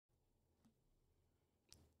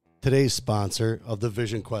Today's sponsor of the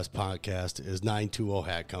Vision Quest podcast is 920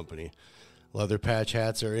 Hat Company. Leather patch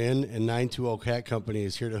hats are in, and 920 Hat Company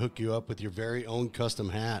is here to hook you up with your very own custom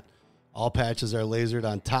hat. All patches are lasered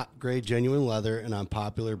on top-grade genuine leather and on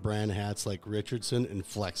popular brand hats like Richardson and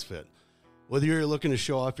FlexFit. Whether you're looking to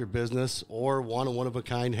show off your business or want a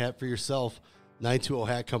one-of-a-kind hat for yourself,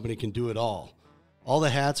 920 Hat Company can do it all. All the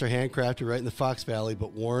hats are handcrafted right in the Fox Valley,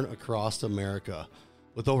 but worn across America.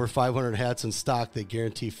 With over 500 hats in stock, they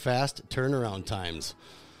guarantee fast turnaround times.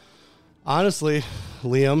 Honestly,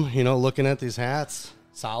 Liam, looking at these hats,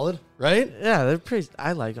 solid, right? Yeah, they're pretty.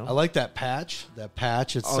 I like them. I like that patch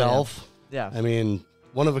itself. Oh, yeah. I mean,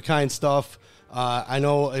 one-of-a-kind stuff. I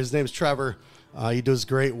know his name's Trevor. He does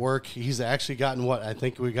great work. He's actually gotten I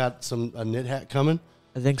think we got a knit hat coming.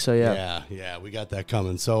 I think so, yeah. Yeah, we got that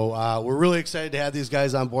coming. So we're really excited to have these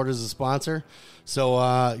guys on board as a sponsor.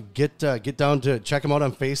 So get down to check them out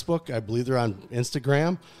on Facebook. I believe they're on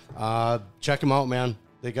Instagram. Check them out, man.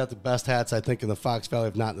 They got the best hats, I think, in the Fox Valley,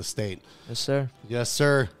 if not in the state. Yes, sir. Yes,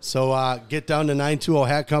 sir. So get down to 920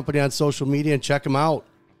 Hat Company on social media and check them out.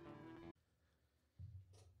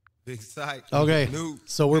 Big sight. Okay,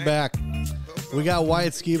 so we're back. We got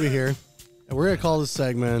Wyatt Skebba here, and we're going to call this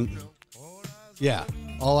segment,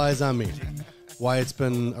 All Eyes on Me. Wyatt's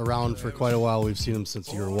been around for quite a while. We've seen him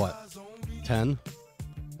since you were, 10?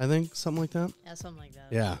 I think, something like that? Yeah, something like that.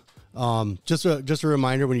 Yeah. Just a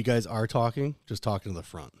reminder, when you guys are talking, just talking to the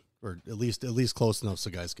front, or at least close enough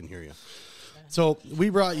so guys can hear you. So we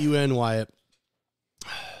brought you in, Wyatt,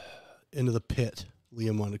 into the pit.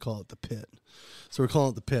 Liam wanted to call it the pit, so we're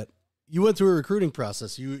calling it the pit. You went through a recruiting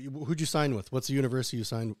process. Who'd you sign with? What's the university you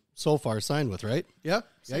signed with? Right? Yeah,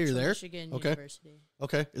 Central you're there. Michigan Okay. University.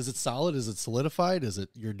 Okay. Is it solid? Is it solidified? Is it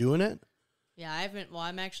you're doing it? Yeah, I haven't. Well,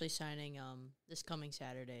 I'm actually signing this coming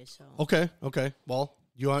Saturday. So Okay. Well,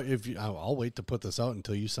 I'll wait to put this out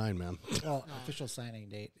until you sign, man. Well, official signing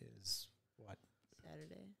date is what?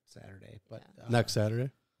 Saturday. But Yeah. Next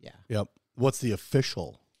Saturday. yeah, Yep. What's the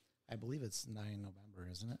official? I believe it's 9 November,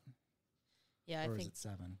 isn't it? Yeah, Or I is think it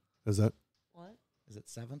 7? Is that? what? Is it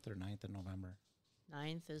 7th or 9th of November?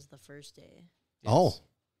 9th is the first day. Oh,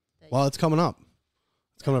 that well, you- it's coming up.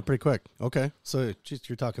 It's coming up pretty quick. Okay. So, geez,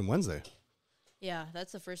 you're talking Wednesday. Yeah,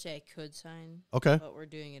 that's the first day I could sign. Okay. But we're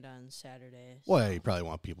doing it on Saturday. Well, yeah, you probably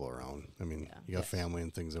want people around. I mean, Yeah. you got family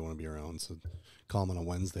and things that want to be around. So, call them on a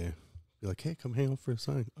Wednesday. Be like, hey, come hang out for a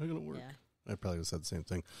sign. I got to work. Yeah. I probably would have said the same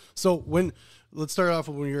thing. So, let's start off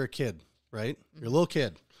with when you're a kid, right? You're a little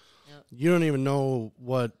kid. Yep. You don't even know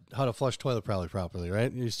how to flush toilet properly,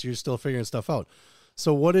 right? You're still figuring stuff out.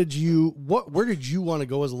 So where did you want to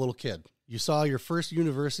go as a little kid? You saw your first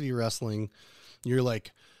university wrestling. You're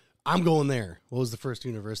like, I'm going there. What was the first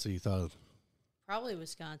university you thought of? Probably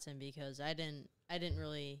Wisconsin, because I didn't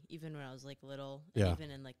really, even when I was like little, Yeah. and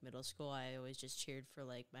even in like middle school, I always just cheered for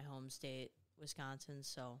like my home state, Wisconsin.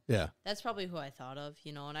 So Yeah. that's probably who I thought of,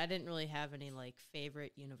 and I didn't really have any like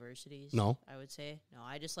favorite universities. No? I would say no.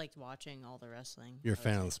 I just liked watching all the wrestling. You're a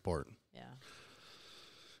fan of the sport. Yeah.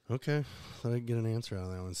 Okay, thought I'd get an answer out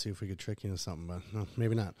of that one. See if we could trick you into something, but no,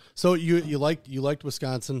 maybe not. So you liked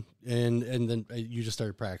Wisconsin, and then you just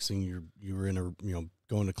started practicing. You were in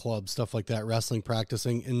going to clubs, stuff like that, wrestling,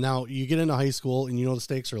 practicing, and now you get into high school, and the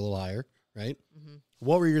stakes are a little higher, right? Mm-hmm.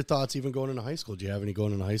 What were your thoughts even going into high school? Do you have any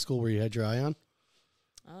going into high school where you had your eye on?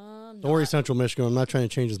 Don't worry, Central Michigan. I'm not trying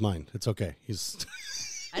to change his mind. It's okay.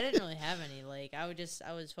 I didn't really have any. Like, I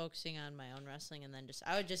was focusing on my own wrestling, and then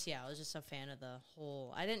I was just a fan of the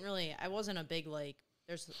whole. I wasn't a big, like,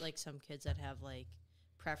 there's, like, some kids that have, like,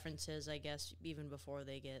 preferences, I guess, even before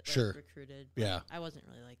they get, like, Sure. recruited. Yeah. I wasn't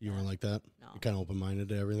really like that. You weren't like that? No. You're kind of open-minded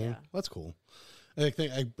to everything? Yeah. That's cool. I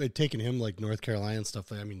think I'd taken him, like, North Carolina and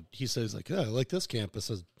stuff. I mean, he says, like, yeah, I like this campus.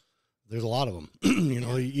 There's a lot of them.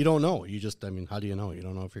 You don't know. You just, how do you know? You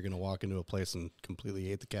don't know if you're going to walk into a place and completely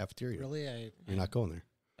hate the cafeteria. Really, You're not going there.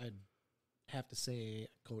 I'd have to say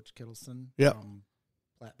Coach Kittleson Yeah. from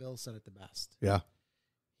Platteville said it the best. Yeah.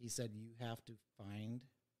 He said you have to find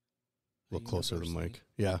A little closer to the university. mic.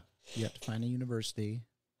 Yeah. You have to find a university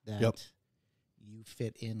that Yep. you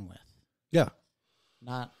fit in with. Yeah.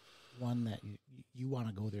 Not one that you want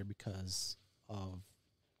to go there because of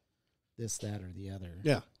this, that, or the other.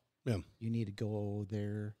 Yeah. Yeah. You need to go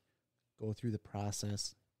there, go through the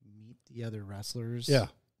process, meet the other wrestlers. Yeah.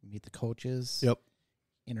 Meet the coaches. Yep.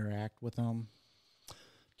 Interact with them.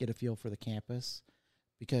 Get a feel for the campus.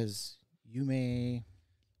 Because you may,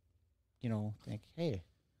 think, hey,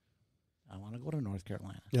 I want to go to North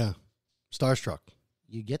Carolina. Yeah. Starstruck.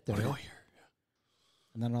 You get there. Wanna go here.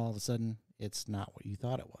 And then all of a sudden, it's not what you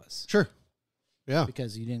thought it was. Sure. Yeah.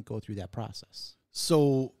 Because you didn't go through that process.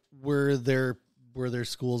 So were there were there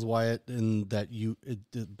schools, Wyatt, and that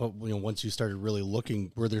but once you started really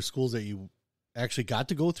looking, were there schools that you actually got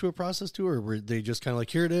to go through a process to, or were they just kind of like,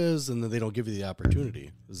 here it is, and then they don't give you the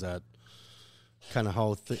opportunity? Is that kind of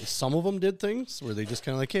how some of them did things? Were they just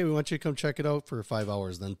kind of like, hey, we want you to come check it out for 5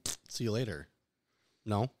 hours, then see you later?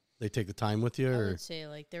 No? They take the time with you? I or would say,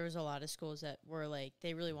 like, there was a lot of schools that were, like,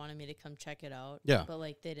 they really wanted me to come check it out. Yeah. But,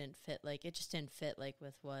 like, they didn't fit. Like, it just didn't fit, like,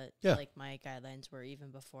 with what, Yeah. like, my guidelines were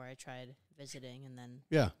even before I tried visiting. And then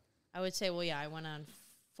Yeah. I would say, well, yeah, I went on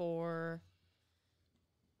 4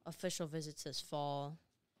 official visits this fall.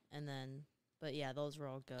 And then, but, yeah, those were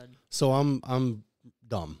all good. So I'm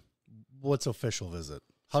dumb. What's official visit?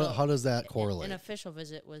 How does that correlate? An official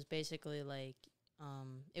visit was basically, like,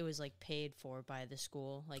 it was, like, paid for by the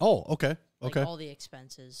school. Like, oh, okay. like Okay. all the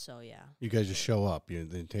expenses, so, yeah. You guys just show up. They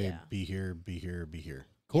tell you, Yeah. be here, be here, be here.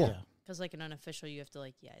 Cool. Yeah. Because, like, an unofficial, you have to,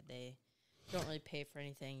 like, they don't really pay for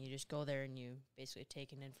anything. You just go there and you basically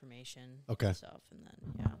take in information Okay. and stuff, and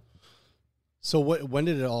then, yeah. So when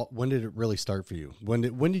did it really start for you? When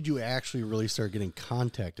did you actually really start getting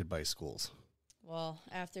contacted by schools? Well,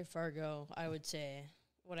 after Fargo, I would say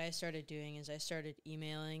what I started doing is I started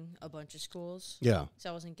emailing a bunch of schools. Yeah. Because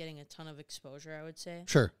I wasn't getting a ton of exposure, I would say.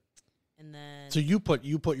 Sure. And then... So you put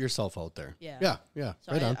yourself out there. Yeah. Yeah.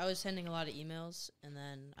 So Right on. I was sending a lot of emails, and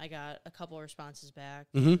then I got a couple of responses back,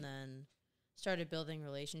 Mhm. and then started building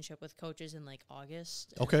relationship with coaches in, like,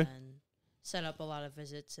 August. Okay. And then set up a lot of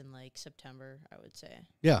visits in, like, September, I would say.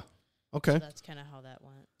 Yeah. Okay. So that's kind of how that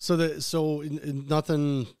went. So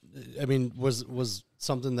nothing. I mean, was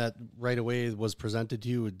something that right away was presented to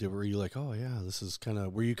you? Were you like, oh yeah, this is kind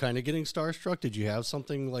of? Were you kind of getting starstruck? Did you have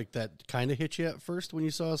something like that kind of hit you at first when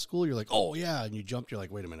you saw a school? You're like, oh yeah, and you jumped. You're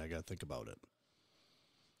like, wait a minute, I got to think about it.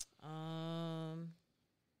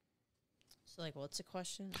 So, like, what's the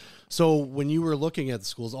question? So when you were looking at the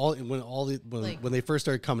schools, when they first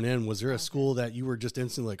started coming in, was there a Okay. school that you were just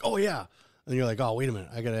instantly like, oh yeah, and you're like, oh wait a minute,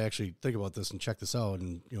 I got to actually think about this and check this out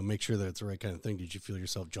and make sure that it's the right kind of thing? Did you feel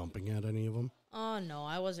yourself jumping at any of them? Oh, no,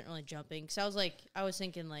 I wasn't really jumping. Because I was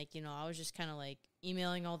thinking, like, I was just kind of, like,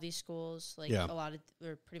 emailing all these schools. Like, Yeah. a lot of,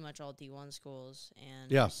 they're pretty much all D1 schools. And,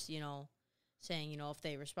 Yeah. just, saying, if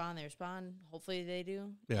they respond, they respond. Hopefully they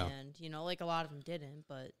do. Yeah. And, like, a lot of them didn't.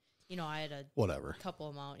 But, I had a Whatever. couple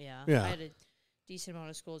amount, yeah. Yeah. I had a decent amount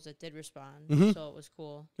of schools that did respond. Mhm. So it was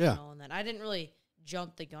cool. Yeah. And then I didn't really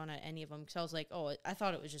jump the gun at any of them. Because I was like, oh, I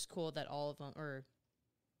thought it was just cool that all of them, or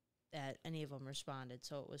that any of them responded,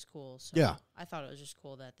 so it was cool. So Yeah. I thought it was just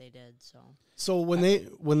cool that they did. So when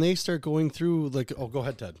they start going through, like, oh, go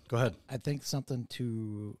ahead, Ted. Go ahead. I think something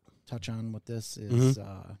to touch on with this is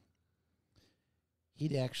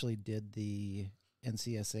he actually did the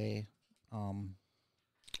NCSA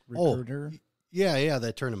recruiter. Yeah,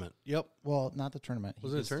 that tournament. Yep. Well, not the tournament.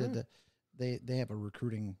 Was it a just did tournament? they have a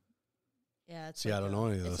recruiting. yeah, it's See, I don't know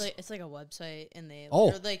any of it's this. like a website, and they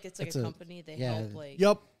Oh. or like it's like It's a a- company. They yeah. help like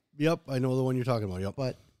Yep. I know the one you're talking about. Yep.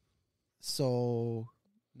 But so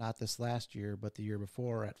not this last year, but the year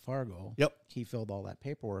before at Fargo. Yep. He filled all that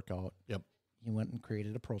paperwork out. Yep. He went and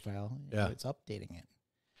created a profile. Yeah. It's updating it.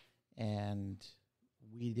 And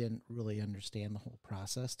we didn't really understand the whole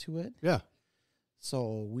process to it. Yeah.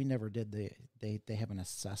 So we never did they have an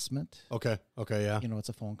assessment. Okay. Yeah. It's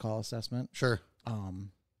a phone call assessment. Sure.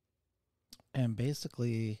 And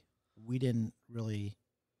basically we didn't really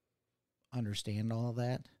understand all of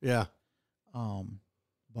that. Yeah.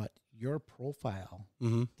 But your profile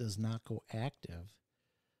Mm-hmm. does not go active.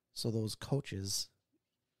 So those coaches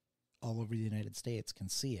all over the United States can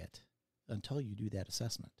see it until you do that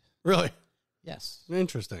assessment. Really Yes.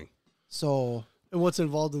 interesting. So, And what's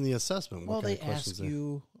involved in the assessment? well, What they kind of questions ask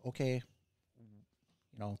you, okay,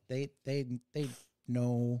 they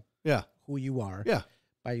know Yeah. who you are Yeah.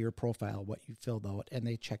 by your profile, what you filled out, and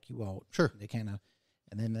they check you out. Sure. They kind of,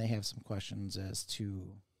 and then they have some questions as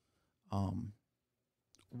to,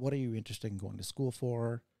 what are you interested in going to school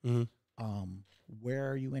for? Mm-hmm.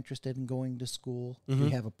 Where are you interested in going to school? Do you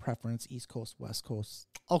Mhm. have a preference, East Coast, West Coast,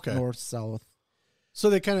 Okay. North, South? So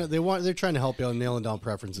they're trying to help you on nailing down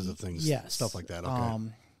preferences of things. Yes. Stuff like that.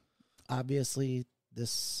 Okay. Obviously,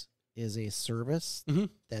 this is a service Mhm.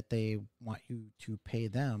 that they want you to pay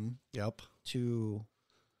them Yep. to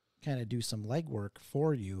kind of do some legwork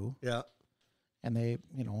for you. Yeah. And they,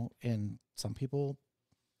 and some people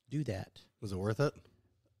do that. Was it worth it?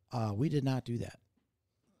 We did not do that.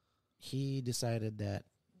 He decided that,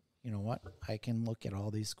 you know what, I can look at all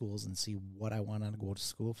these schools and see what I want to go to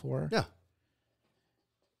school for. Yeah.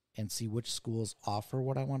 And see which schools offer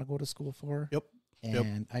what I want to go to school for. Yep.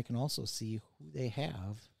 And I can also see who they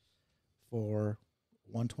have for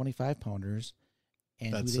 125 pounders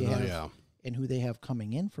and That's who they have yeah. and who they have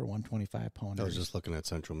coming in for 125 pounders. I was just looking at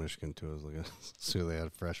Central Michigan too. I was looking, see they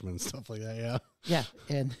had freshmen and stuff like that. Yeah.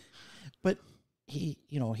 Yeah, but he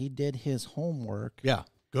did his homework. Yeah.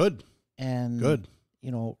 Good. And Good.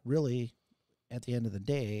 Really, at the end of the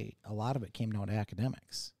day, a lot of it came down to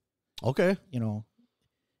academics. Okay. You're-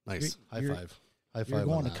 Nice. High you're- five. High five. You're on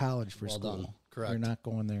going to that. college for Well school. done. Correct. You're not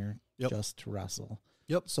going there Yep. just to wrestle.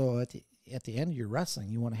 Yep. So at the end of your wrestling,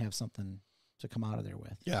 you want to have something to come out of there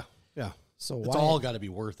with. Yeah. Yeah. So It's Wyatt, all got to be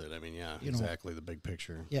worth it. I mean, yeah, You know, exactly. The big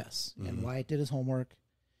picture. yes, and Mhm. Wyatt did his homework,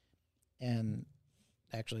 and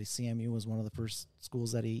actually CMU was one of the first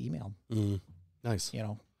schools that he emailed. Nice. You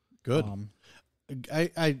know, Good. um,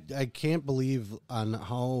 I can't believe on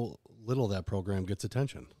how little that program gets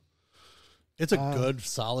attention. It's a good,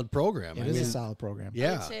 solid program. it is a solid program.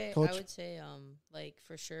 Yeah. Coach- I would say, like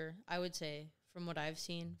for sure, I would say from what I've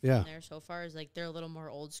seen Yeah. from there so far is like they're a little more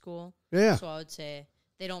old school. Yeah. So I would say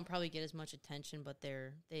they don't probably get as much attention, but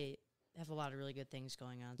they have a lot of really good things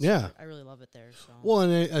going on. So Yeah. I really love it there. So Well,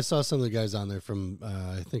 and I saw some of the guys on there from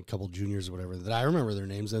I think a couple juniors or whatever that I remember their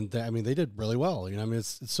names, and they did really well. I mean,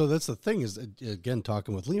 so that's the thing is again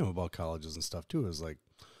talking with Liam about colleges and stuff too is like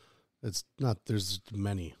it's not there's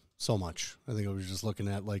so much. I think I was just looking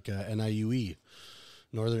at like NIUE,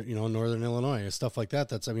 Northern Illinois and stuff like that.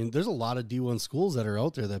 There's a lot of D1 schools that are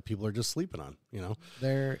out there that people are just sleeping on.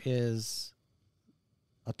 There is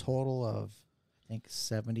a total of, I think,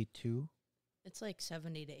 72 it's like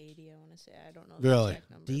 70 to 80. I want to say I don't know Really? the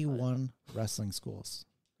exact number. D1 wrestling schools.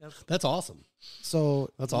 That's awesome.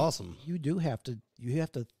 So That's awesome. You have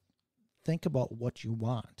to think about what you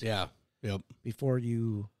want Yeah. Yep. before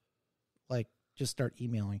you just start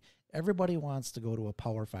emailing. Everybody wants to go to a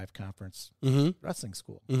Power 5 conference Mm-hmm. wrestling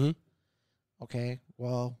school. Mm-hmm. Okay,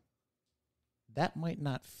 well, that might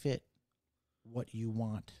not fit what you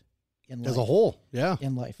want in life, As a whole. Yeah.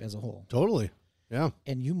 in life as a whole. Totally. Yeah.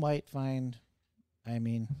 And you might find,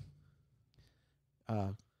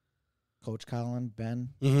 Coach Colin, Ben,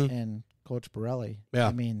 Mm-hmm. and Coach Borelli.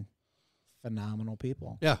 Yeah. Phenomenal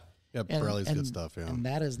people. Yeah. Yeah. And- Pirelli's good and- stuff. Yeah. And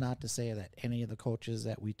that is not to say that any of the coaches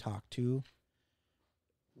that we talked to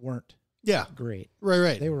weren't Yeah. great.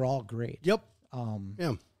 Right. They were all great. Yep.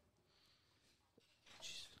 Yeah.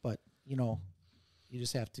 But, you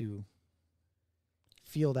just have to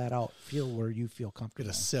feel that out, feel where you feel comfortable.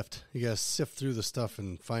 Gotta sift. You gotta sift through the stuff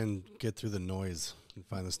and get through the noise and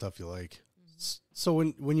find the stuff you like. So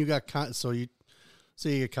when you got you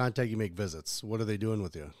get contact, you make visits. What are they doing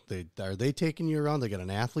with you? Are they taking you around? They got an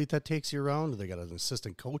athlete that takes you around. Or they got an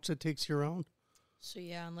assistant coach that takes you around. So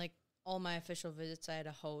yeah, on like all my official visits, I had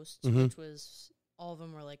a host, Mhm. which was all of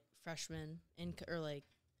them were like freshmen or like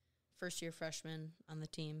first year freshmen on the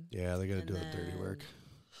team. Yeah, they gotta And do the dirty work. then-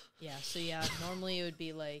 Yeah, so yeah, normally it would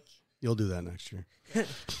be like You'll do that next year.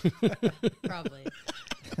 probably,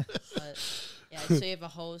 but yeah. So you have a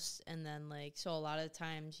host, and then so a lot of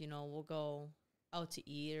times we'll go out to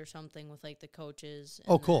eat or something with like the coaches.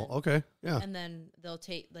 Oh, and cool. then- Okay. Yeah. And then they'll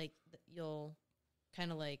take you'll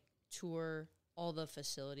kind of tour all the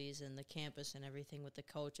facilities and the campus and everything with the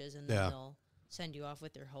coaches, and then Yeah. they'll send you off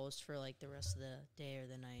with their host for the rest of the day or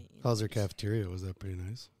the night. How's their just cafeteria? Was that pretty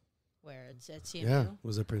nice? Where it's at CMU. Yeah.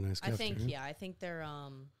 Was that pretty nice I cafeteria? think I think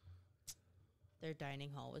their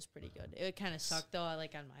dining hall was pretty good. It kind of sucked though. On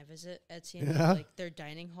my visit at CMU, Yeah. their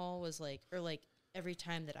dining hall was every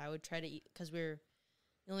time that I would try to eat, because the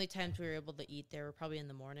only times we were able to eat there were probably in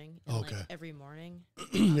the morning. And Okay. every morning.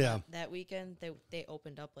 Yeah. That weekend they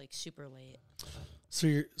opened up super late. So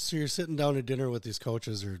you're sitting down to dinner with these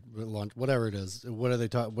coaches or lunch, whatever it is. What are they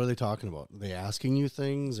talking about? Are they asking you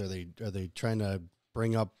things? Are they trying to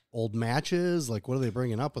bring up old matches? What are they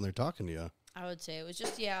bringing up when they're talking to you? I would say it was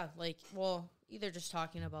just either just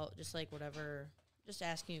talking about just whatever, just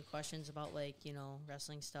asking you questions about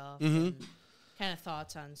wrestling stuff Mhm. and kind of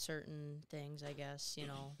thoughts on certain things, I guess.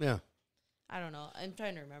 Yeah. I don't know. I'm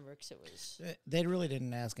trying to remember because it was. They really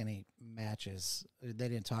didn't ask any matches. They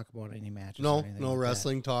didn't talk about any matches. No, or anything no like that.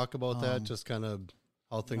 wrestling talk about that. Um, Just kind of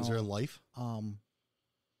how things no. are in life.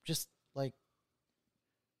 Just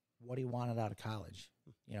what he wanted out of college,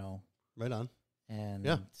 Right on. and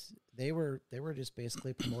Yeah. they were just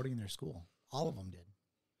basically promoting their school. All of them did.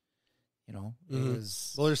 It Mhm.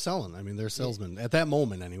 was, Well, they're selling. I mean, they're salesmen at that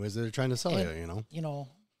moment, anyways. They're trying to sell And- you.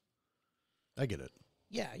 I get it.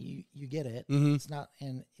 yeah, you get it. Mhm. It's not,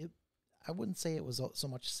 and I wouldn't say it was so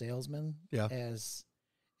much salesman Yeah. as,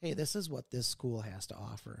 hey, this is what this school has to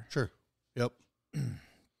offer. Sure. Yep.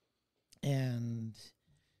 And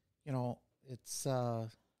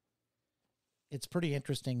it's pretty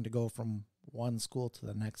interesting to go from one school to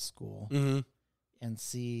the next school Mm-hmm. and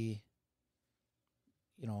see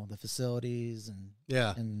the facilities and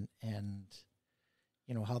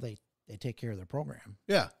how they take care of their program.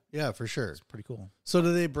 Yeah, for sure. It's pretty cool. So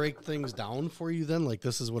do they break things down for you then? Like,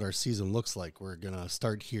 this is what our season looks like. We're going to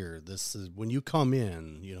start here. This is when you come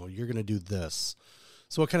in, you're going to do this.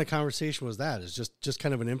 So what kind of conversation was that? Is just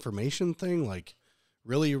kind of an information thing? Like,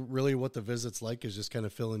 really, really what the visit's like is just kind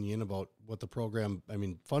of filling you in about what the program,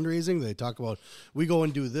 fundraising, they talk about, we go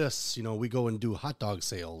and do this, we go and do hot dog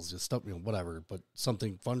sales, just stuff, whatever, but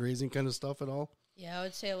something fundraising kind of stuff at all? Yeah, I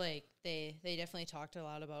would say, like, they definitely talked a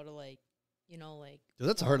lot about it, like,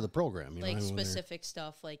 that's the heart of the program, like specific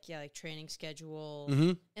stuff, like training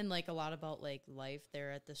schedule, and like a lot about like life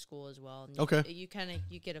there at the school as well. And you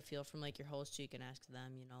you get a feel from like your host, so you can ask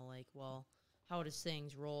them, like, well, how does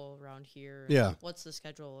things roll around here? Yeah, what's the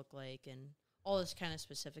schedule look like, and all this kind of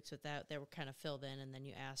specifics with that were kind of filled in, and then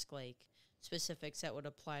you ask like specifics that would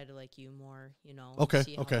apply to like you more, see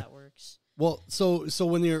how that works. Well, so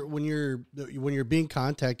when you're being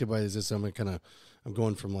contacted by this, I'm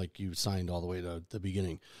going from like you signed all the way to the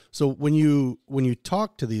beginning. So when you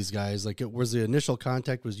talk to these guys, like it was the initial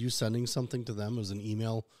contact was you sending something to them? It was an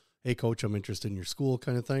email, hey coach, I'm interested in your school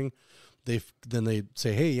kind of thing. Then they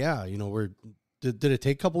say, hey, yeah, did it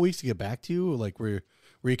take a couple weeks to get back to you? Like were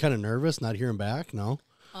you kind of nervous not hearing back? No.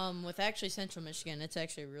 With actually Central Michigan, it's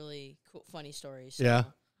actually a really cool, funny story. So yeah.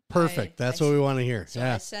 Perfect. That's what we want to hear. So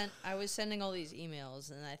yeah. I was sending all these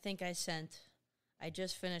emails, and I think I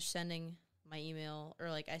just finished sending my email, or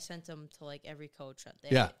like I sent them to like every coach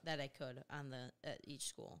that I could at each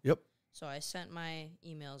school. Yep. So I sent my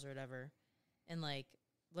emails or whatever, and like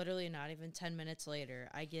literally not even 10 minutes later,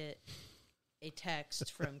 I get a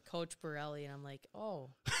text from Coach Borelli, and I'm like, oh,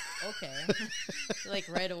 okay. Like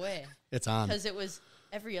right away. It's on. Because it was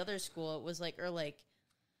every other school, it was like, or like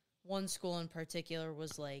one school in particular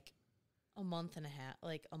was like a month and a half,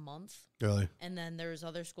 like a month. Really? And then there was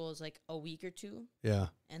other schools like a week or two. Yeah.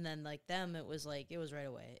 And then like them, it was right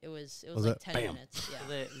away. It was like 10 minutes. Yeah.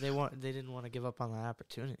 So they didn't want to give up on that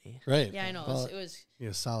opportunity. Right. Yeah, I know. Well, it was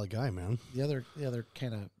you're a solid guy, man. The other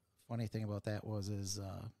kind of funny thing about that was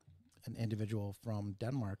an individual from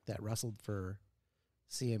Denmark that wrestled for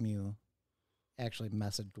CMU actually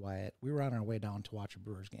messaged Wyatt. We were on our way down to watch a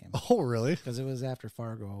Brewers game. Oh, really? Because it was after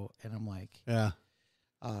Fargo, and I'm like, yeah.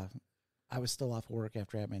 I was still off work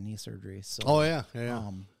after I had my knee surgery. So,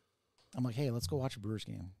 I'm like, hey, let's go watch a Brewers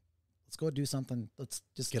game. Let's go do something. Let's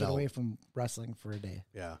just get away from wrestling for a day.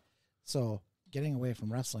 Yeah. So getting away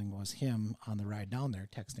from wrestling was him on the ride down there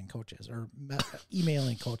texting coaches or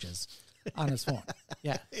emailing coaches on his phone.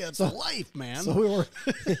 Yeah. Yeah, it's life, man. So we were,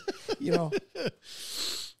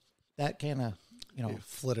 that kind of,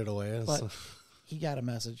 flitted away. But he got a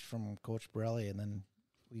message from Coach Borelli, and then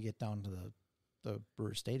we get down to the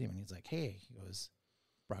Brewer Stadium, and he's like, hey, he goes,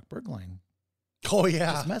 Brock Bergline. Oh,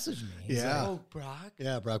 yeah. Just messaged me. He's yeah. like, Oh, Brock?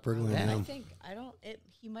 Yeah, Brock Bergline. Yeah. Yeah.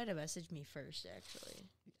 he might have messaged me first, actually.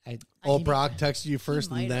 Brock texted you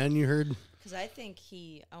first, and then you heard? Because I think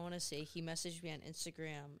I want to say he messaged me on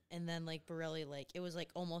Instagram, and then like Borelli, like it was like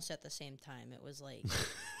almost at the same time. It was like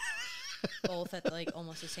both at like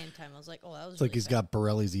almost the same time. I was like, oh, that was it's like he's fast. got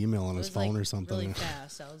Borelli's email on his phone or something. Really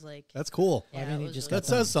fast. I was like, that's cool. Yeah, that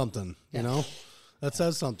says something, That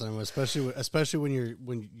says something, especially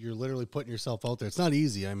when you're literally putting yourself out there. It's not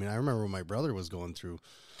easy. I mean, I remember when my brother was going through,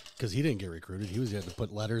 because he didn't get recruited. He had to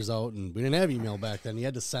put letters out, and we didn't have email back then. He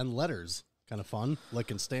had to send letters. Kind of fun,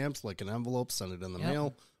 licking stamps, licking envelopes, send it in the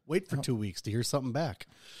mail. Wait for 2 weeks to hear something back.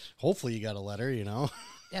 Hopefully, you got a letter.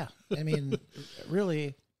 Yeah, I mean,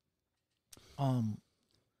 really,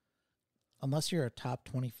 unless you're a top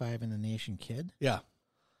 25 in the nation kid, yeah,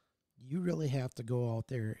 you really have to go out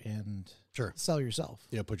there and sell yourself.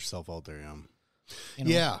 Yeah, put yourself out there.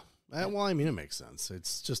 Yeah. Well, I mean, it makes sense.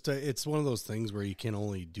 It's just it's one of those things where you can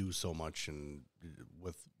only do so much, and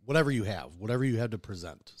with whatever you have to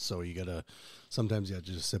present. So you gotta sometimes you have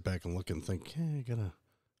to just sit back and look and think, hey,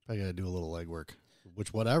 I gotta do a little legwork,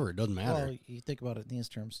 which whatever, it doesn't matter. Well, you think about it in these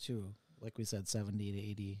terms too. Like we said, 70 to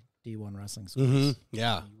 80 D1 wrestling schools. Mm-hmm.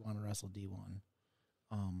 Yeah, you want to wrestle D1.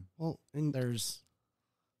 Well, and there's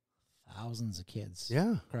thousands of kids.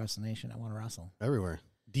 Across the nation that want to wrestle everywhere.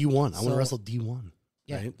 D1. I want to wrestle D1.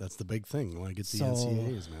 Yeah, right? That's the big thing. You want to get the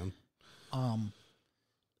NCAAs, man.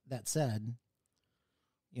 That said,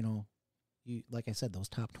 you like I said, those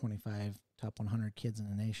top 25, top 100 kids in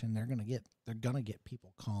the nation, they're gonna get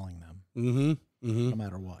people calling them, no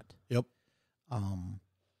matter what. Yep.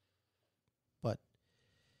 But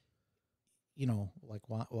like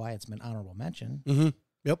why it's been honorable mention.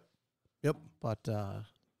 Yep. But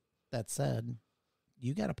that said,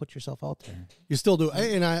 you got to put yourself out there. You still do,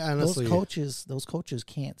 and I honestly, those coaches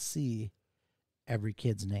can't see every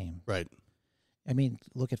kid's name. Right. I mean,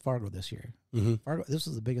 look at Fargo this year. Mm-hmm. Fargo. This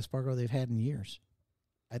was the biggest Fargo they've had in years.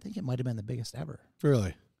 I think it might have been the biggest ever.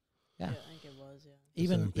 Really? Yeah. I think it was, yeah.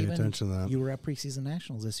 Even pay attention to that. You were at preseason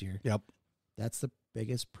nationals this year. Yep. That's the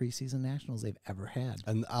biggest preseason nationals they've ever had.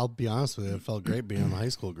 And I'll be honest with you, it felt great being in the high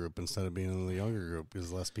school group instead of being in the younger group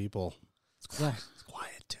because less people. It's quiet. Yeah. It's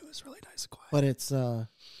quiet too. It's really nice and quiet. But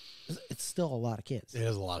it's still a lot of kids. It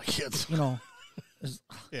is a lot of kids. You know,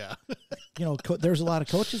 Yeah. you know, there's a lot of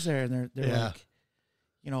coaches there, and they're Yeah. like,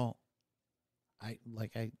 you know,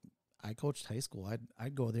 I coached high school.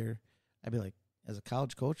 I'd go there. I'd be like, as a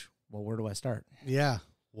college coach, well, where do I start? Yeah.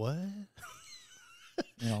 What?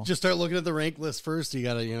 You know, Just start looking at the rank list first. You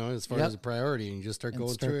got to, as far Yep. as a priority, and you just start And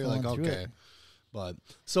going start through it. going Like, through okay. it. But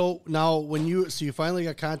so now so you finally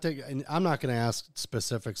got contact, and I'm not going to ask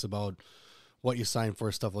specifics about what you signed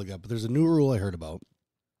for, stuff like that, but there's a new rule I heard about.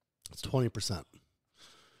 It's 20%.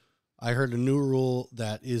 I heard a new rule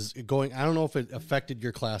that is going, I don't know if it affected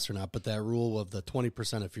your class or not, but that rule of the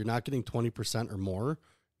 20%, if you're not getting 20% or more,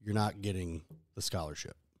 you're not getting the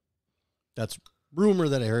scholarship. That's rumor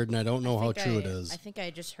that I heard, and I don't know how true it is. I think I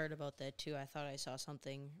just heard about that too. I thought I saw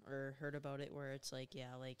something or heard about it where it's like,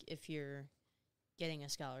 yeah, like if you're getting a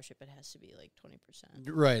scholarship, it has to be like 20%.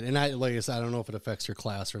 Right, and like I said, I don't know if it affects your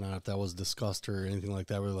class or not, if that was discussed or anything like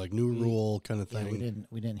that, or like new rule kind of yeah, thing.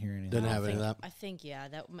 we didn't hear anything. Didn't I have any of that. I think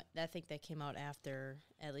I think that came out after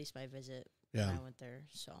at least my visit Yeah. when I went there.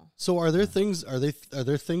 So are there things? Are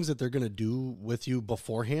there things that they're going to do with you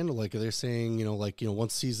beforehand? Like are they saying,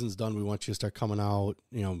 once season's done, we want you to start coming out.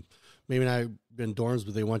 Maybe not in dorms,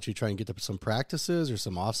 but they want you to try and get to some practices or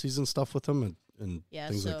some off-season stuff with them and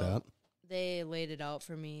things like that. They laid it out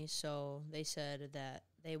for me. So they said that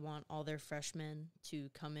they want all their freshmen to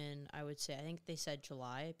come in. I think they said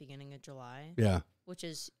beginning of July. Yeah. Which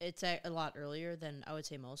is, it's a lot earlier than I would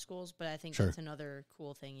say most schools, but I think Sure. that's another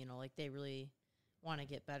cool thing, like they really want to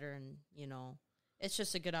get better and, it's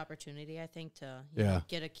just a good opportunity, I think, to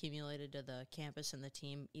get accumulated to the campus and the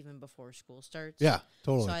team even before school starts. Yeah,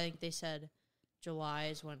 totally. So I think they said July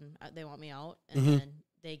is when they want me out, and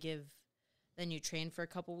Mhm. then you train for a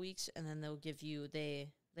couple weeks, and then they'll give you,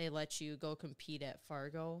 they let you go compete at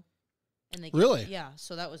Fargo. And they Really? Yeah,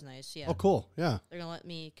 so that was nice, yeah. Oh, cool. Yeah. They're going to let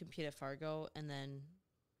me compete at Fargo, and then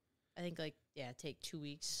I think, take 2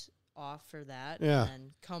 weeks off for that, Yeah. and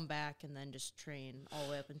then come back and then just train all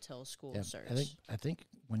the way up until school starts. I think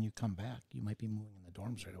when you come back, you might be moving in the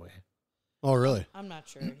dorms right away. Oh, really? I'm not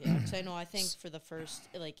sure, yeah, because I think for the first,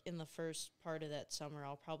 in the first part of that summer,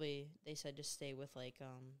 they said just stay with,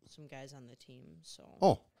 some guys on the team, so.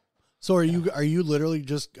 Oh. So are you literally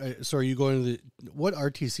just, are you going to what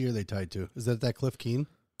RTC are they tied to? Is that Cliff Keen?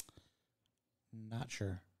 Not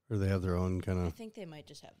sure. Or they have their own kind I of, think they might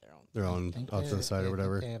just have their own. their own Think off to the side or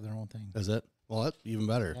whatever? They have their own thing. Is it? Well, that's even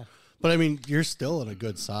better. Yeah. But I mean, you're still in a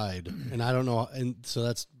good side, and I don't know, and so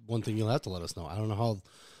that's one thing you'll have to let us know. I don't know how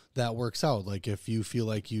that works out. Like, if you feel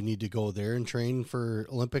like you need to go there and train for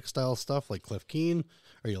Olympic style stuff, like Cliff Keen,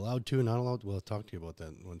 are you allowed to? Not allowed? We'll talk to you about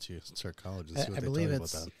that once you start college and see what I they believe tell you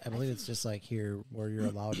it's. about that. I believe it's just like here, where you're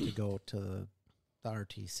allowed to go to the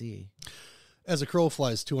RTC. As a crow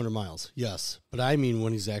flies 200 miles, yes, but I mean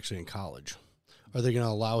when he's actually in college, are they going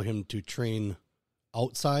to allow him to train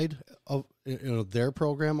outside of their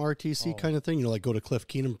program, RTC kind of thing? Like go to Cliff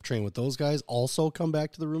Keenum, train with those guys, also come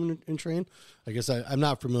back to the room and train? I guess I'm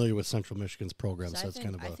not familiar with Central Michigan's program, so it's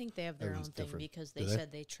kind of I think they have their own everyone's thing different. because Do they they?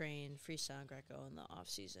 said they train freestyle and Greco in the off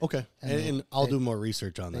season. okay, And and I'll they- do more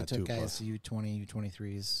research on They that took too. guys Plus. U20,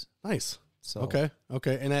 U23s. Nice. So Okay,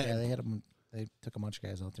 and yeah, they had them. They took a bunch of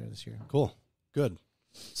guys out there this year. cool, good.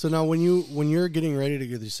 So now, when you're getting ready to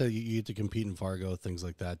get, you said you get to compete in Fargo, things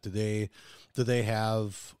like that. Do they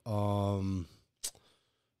have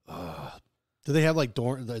like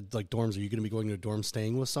dorms? Are you going to be going to a dorm,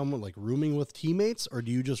 staying with someone, like rooming with teammates, or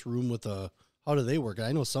do you just room with how do they work?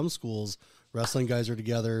 I know some schools, wrestling guys are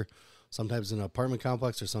together, sometimes in an apartment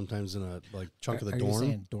complex or sometimes in a chunk of the Are dorm. you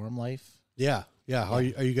saying dorm life? Yeah. How are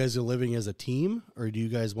you guys living as a team, or do you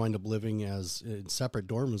guys wind up living as in separate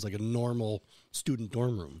dorms, like a normal student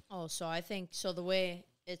dorm room? Oh, so I think the way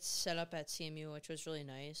it's set up at CMU, which was really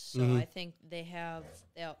nice. So Mhm. I think they have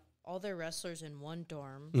all their wrestlers in one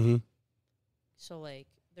dorm. Mm-hmm. So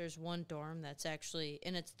there's one dorm that's actually,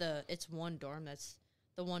 and it's one dorm that's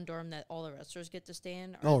the one dorm that all the wrestlers get to stay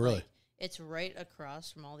in. Oh, really? It's right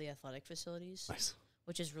across from all the athletic facilities, Nice.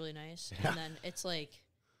 which is really nice. Yeah. And then it's I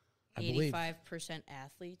believe. 85%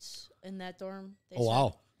 athletes in that dorm. They Oh, said.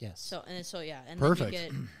 wow. Yes. So yeah, and Perfect. then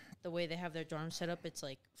you get the way they have their dorm set up. It's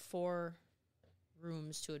 4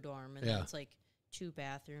 rooms to a dorm, and Yeah. then it's 2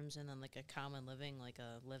 bathrooms and then like a common living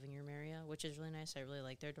room area, which is really nice. I really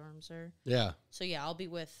like their dorms there. Yeah. So yeah, I'll be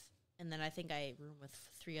with, and then I think I room with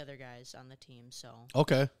 3 other guys on the team. So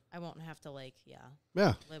Okay. I won't have to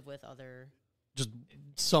Yeah. live with other. Just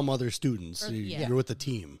some other students. Or- yeah. You're with the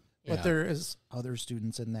team. Yeah. But there is other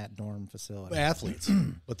students in that dorm facility. Athletes.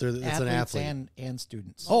 But it's an athlete. and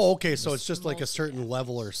students. Oh, okay. So it's just like a Most certain athletes.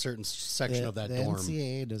 level or a certain section of that the dorm.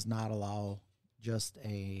 NCAA does not allow just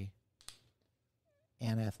an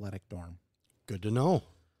athletic dorm. Good to know.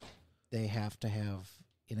 They have to have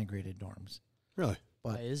integrated dorms. Really?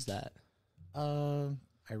 Why But is that?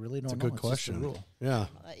 I really don't It's a know. good It's just a question. rule. Yeah.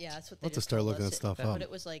 Yeah, that's what they Let's just start told looking us. at stuff but up. it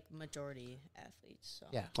was like majority athletes. So.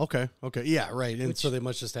 Yeah. Okay. Yeah, right. And Which- so they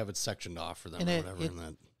must just have it sectioned off for them And or it- whatever in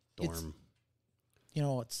that it's- dorm. You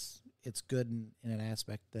know, it's good in an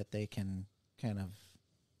aspect that they can kind of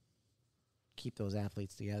keep those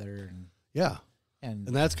athletes together Yeah. and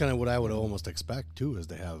And that's kind of what I would almost expect too, is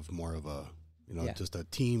to have more of a, Yeah. just a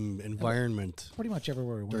team environment pretty much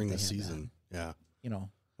everywhere we went during they the had that, season. Yeah. you know,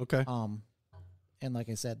 Okay. and like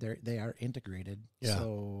I said, they are integrated. Yeah.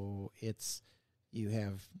 So it's you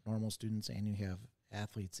have normal students and you have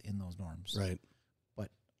athletes in those dorms. Right.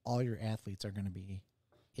 But all your athletes are going to be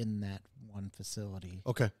in that one facility,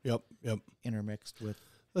 Okay. Yep. intermixed with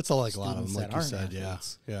That's all like a lot of them, Students like that you aren't said. Yeah.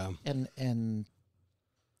 athletes. Yeah. and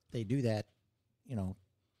they do that,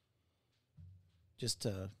 just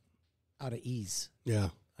to out of ease. Yeah.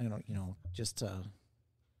 Just to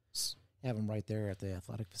have them right there at the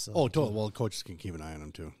athletic facility. Oh, totally. Well, coaches can keep an eye on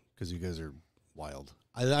them too, because you guys are wild.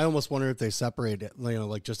 I almost wonder if they separate,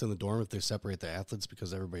 like just in the dorm, if they separate the athletes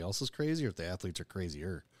because everybody else is crazy, or if the athletes are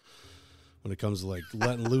crazier. When it comes to like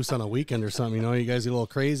letting loose on a weekend or something, you guys get a little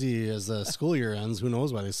crazy as the school year ends. Who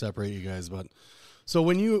knows why they separate you guys? But so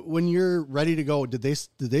when you're ready to go, did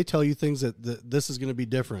they tell you things that this is going to be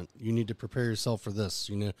different? You need to prepare yourself for this.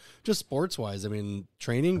 Just sports wise. I mean,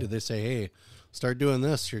 training. Did they say, hey, start doing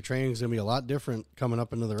this? Your training's going to be a lot different coming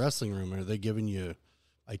up into the wrestling room. Are they giving you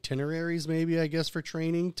itineraries, maybe, I guess, for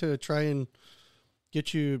training to try and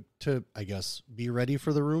get you to, I guess, be ready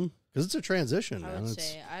for the room? Because it's a transition, I man. would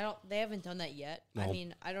say they haven't done that yet. No. I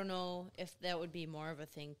mean, I don't know if that would be more of a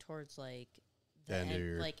thing towards like the End of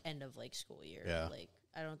your- end of like school year. Yeah. Like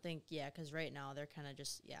I don't think because right now they're kind of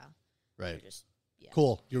just right. they're just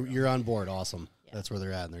Cool. You're on board. Awesome. Yeah. That's where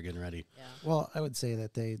they're at, and they're getting ready. yeah. Well, I would say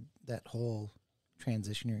that that whole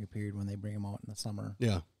transitionary period when they bring them out in the summer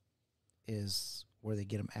Yeah. is where they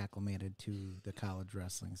get them acclimated to the college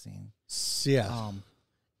wrestling scene. Yeah.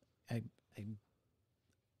 I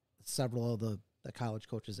several of the college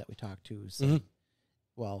coaches that we talked to said, Mhm.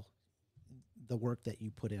 well, the work that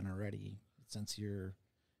you put in already, since you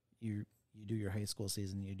do your high school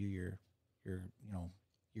season, you do your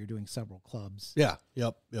you're doing several clubs. Yeah.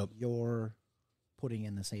 Yep. You're putting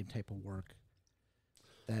in the same type of work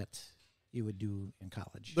that you would do in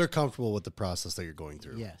college. They're comfortable with the process that you're going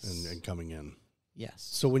through. Yes. And coming in. Yes.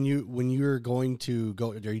 So when you're going to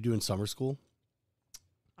go, are you doing summer school?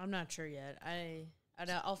 I'm not sure yet.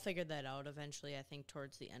 I'll figure that out eventually. I think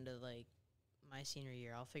towards the end of like my senior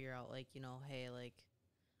year, I'll figure out like hey, like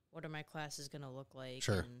what are my classes gonna look like?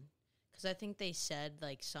 Sure. Because I think they said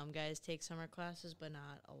like some guys take summer classes, but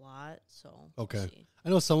not a lot. So Okay. we'll see. I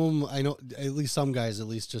know some of them. I know at least some guys. At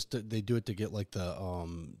least just they do it to get like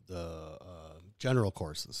the general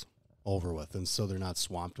courses over with, and so they're not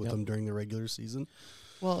swamped with Yep. them during the regular season.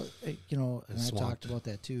 Well, and I Swamped. talked about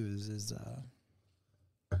that too. Is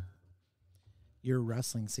your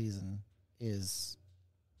wrestling season is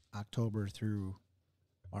October through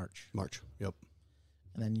March, Yep.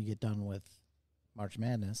 and then you get done with March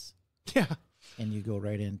Madness, Yeah. and you go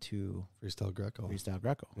right into Freestyle Greco. Freestyle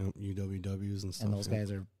Greco, Yep. UWWs and stuff. and those guys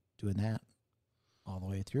are doing that all the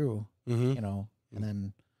way through. Mm-hmm. And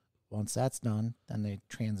then once that's done, then they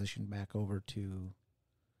transition back over to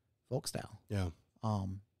folk style. Yeah.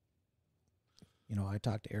 I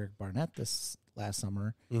talked to Eric Barnett this last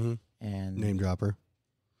summer, Mm-hmm. and Name dropper.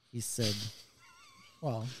 he said,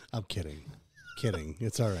 well, I'm kidding.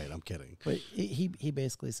 It's all right. I'm kidding. but he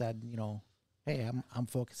basically said, hey, I'm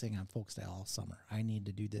focusing on folk style all summer. I need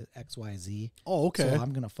to do the XYZ. Oh, okay. So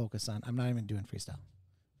I'm going to focus on, I'm not even doing freestyle.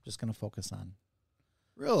 I'm just going to focus on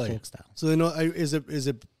Really? folk style. So they know. Is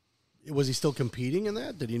it? Was he still competing in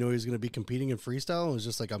that? Did he know he was going to be competing in freestyle? And was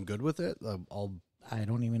just like, I'm good with it. I'll I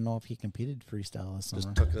don't even know if he competed freestyle this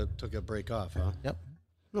summer. just took a break off, huh? Yep.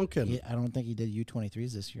 No kidding. I don't think he did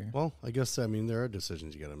U23s this year. Well, I guess there are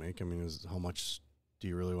decisions you got to make. I mean, is how much do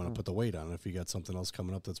you really want to put the weight on if you got something else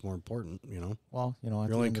coming up that's more important? Well, at You're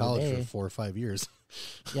the only in end of the college day, for 4 or 5 years.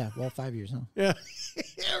 yeah, well, 5 years, huh? Yeah.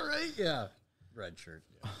 Yeah. Right. Yeah. Red shirt.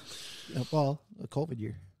 Well, a COVID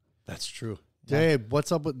year. That's true. Yeah. Dave,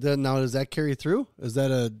 what's up with that now? Does that carry through? Is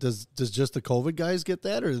that does just the COVID guys get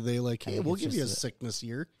that, or are they like, hey, think we'll it's give you a just sickness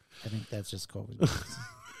year? I think that's just COVID.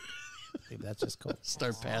 I think that's just COVID.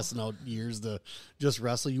 Start passing out years to just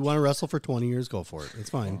wrestle. You want to wrestle for 20 years? Go for it. It's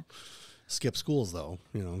fine. Skip schools though.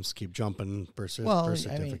 Just keep jumping birth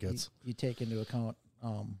certificates. You take into account.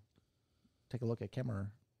 Take a look at Kemmer.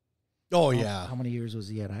 Oh yeah. How many years was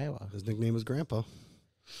he at Iowa? His nickname is Grandpa.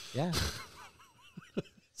 Yeah.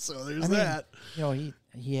 So there's that.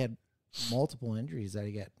 He had multiple injuries that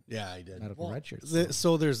he got. Yeah, he did. Medical red shirts.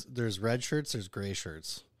 So there's red shirts. There's gray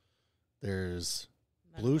shirts. There's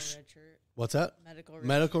blue. Red shirt. What's that?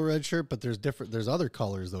 Medical red shirt. But there's other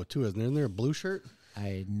colors though too. Isn't there a blue shirt?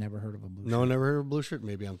 I never heard of a blue shirt. No, never heard of a blue shirt.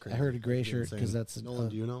 Maybe I'm crazy. I heard a gray shirt because that's Nolan,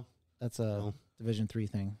 do you know? That's a Division III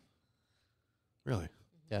thing. Really?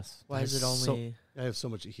 Yes. Why is it only? I have so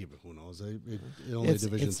much to keep it. Who knows? It only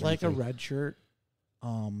Division. It's like a red shirt.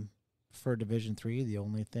 For Division III, the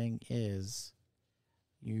only thing is,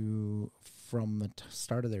 you from the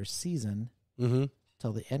start of their season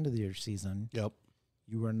till the end of their season. Yep.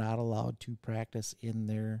 You are not allowed to practice in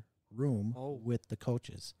their room with the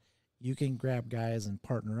coaches. You can grab guys and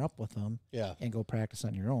partner up with them. Yeah. And go practice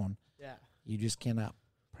on your own. Yeah. You just cannot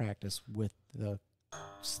practice with the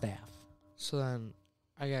staff. So then,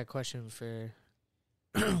 I got a question for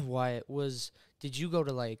Wyatt. Did you go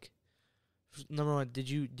to number one? Did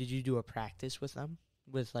you do a practice with them,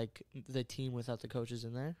 with the team without the coaches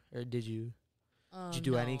in there, or did you? Did you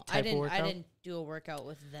do any type of workout? I didn't do a workout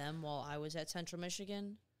with them while I was at Central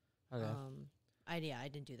Michigan. Okay. I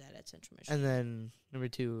didn't do that at Central Michigan. And then number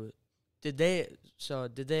two, did they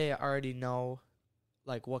already know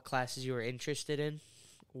what classes you were interested in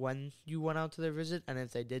when you went out to their visit? And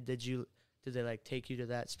if they did they take you to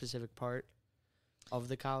that specific part of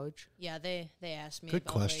the college? Yeah, they asked me Good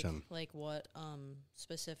about question. what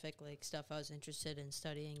specific stuff I was interested in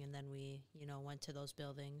studying, and then we went to those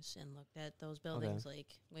buildings and looked at those buildings. Okay.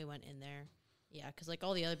 We went in there. Yeah, because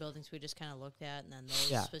all the other buildings we just kind of looked at, and then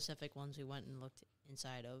those specific ones we went and looked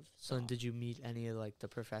inside of. So did you meet any of the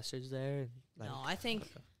professors there? No, I think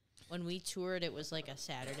when we toured, it was a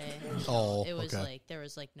Saturday. Oh, it was okay. there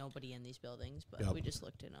was nobody in these buildings, but we just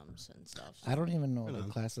looked in them and stuff. So. I don't even know if the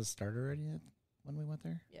classes started already yet when we went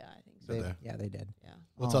there. Yeah, I think so. They did. Yeah.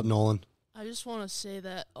 What's up, Nolan? I just want to say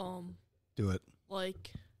that Do it.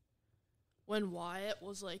 When Wyatt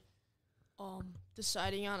was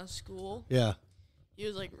deciding on a school, Yeah. he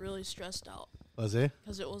was really stressed out Was he?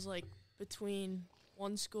 because it was between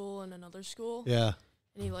one school and another school. Yeah.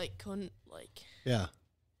 And he couldn't Yeah.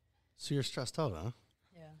 So you're stressed out, huh?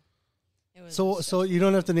 Yeah. It was So you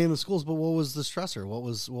don't have to name the schools, but what was the stressor? What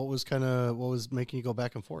was making you go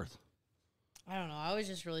back and forth? I don't know. I was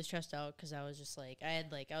just really stressed out because I was just I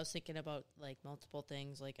was thinking about multiple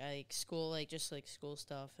things, school, school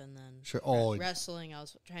stuff, and then Sure. Oh, wrestling. I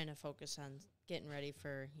was trying to focus on getting ready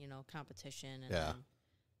for competition,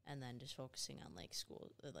 and then just focusing on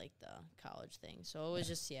school, the college thing. So it was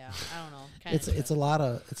just I don't know. It's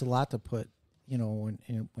a lot to put.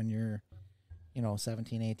 When you're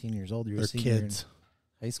 17, 18 years old, you're a senior kids.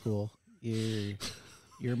 In high school.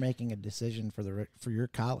 You're making a decision for your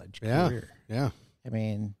college Yeah. career. Yeah. I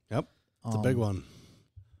mean, Yep. It's a big one.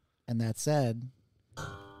 And that said,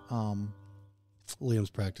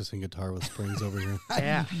 Liam's practicing guitar with Springs over here.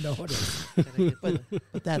 Yeah. I noticed.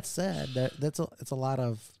 But that said, it's a lot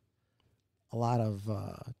of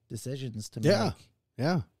decisions to make.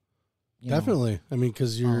 Yeah. you know. Definitely. I mean,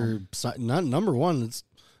 because you're not number one. It's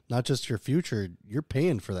not just your future. You're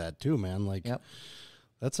paying for that too, man. Yep.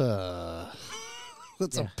 That's a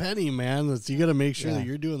penny, man. You got to make sure that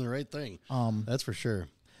you're doing the right thing. That's for sure.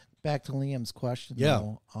 Back to Liam's question.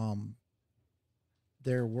 Yeah. Though,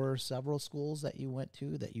 there were several schools that you went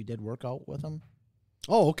to that you did work out with them.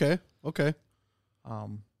 Oh, okay. Okay.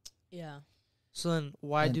 Yeah. So then,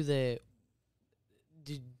 why do they?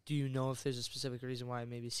 Do you know if there's a specific reason why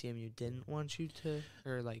maybe CMU didn't want you to,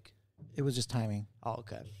 or It was just timing. Oh,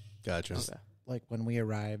 okay. Gotcha. Okay. Like when we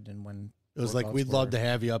arrived and when It was we'd love to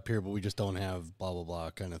have you up here, but we just don't have blah blah blah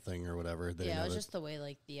kind of thing or whatever. They Yeah, it was just the way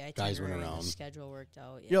the guys went itinerary and around. the schedule worked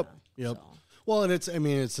out. Yep. Yeah, Yep. so. Well, and it's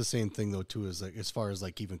the same thing though too. Is as far as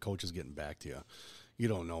even coaches getting back to you, you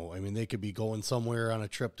don't know. I mean, they could be going somewhere on a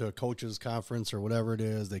trip to a coaches conference or whatever it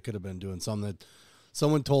is. They could have been doing something that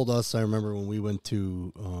someone told us. I remember when we went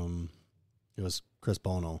to it was Chris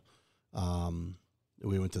Bono.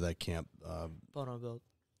 We went to that camp. Bono built.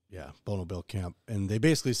 Yeah, Bono Bill camp, and they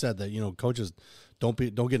basically said that coaches don't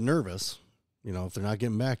get nervous, if they're not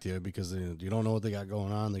getting back to you because you don't know what they got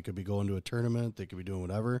going on. They could be going to a tournament, they could be doing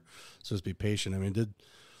whatever. So just be patient. I mean, did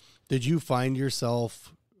Did you find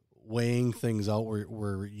yourself weighing things out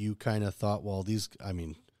where you kind of thought, well, these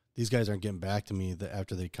guys aren't getting back to me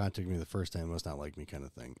after they contacted me the first time, must not like me kind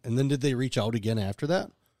of thing. And then did they reach out again after that?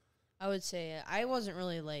 I would say I wasn't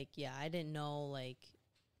really like, I didn't know like,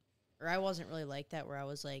 or I wasn't really like that where I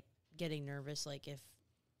was like getting nervous like if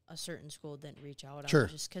a certain school didn't reach out. Sure. I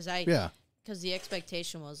was just because the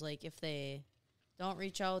expectation was like if they don't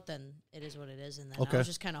reach out, then it is what it is. And then I was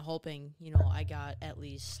just kind of hoping, I got at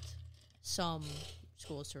least some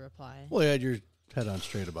schools to reply. Well, you had your head on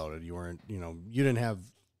straight about it. You weren't, you didn't have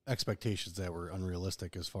expectations that were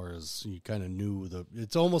unrealistic as far as you kind of knew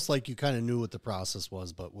it's almost like you kind of knew what the process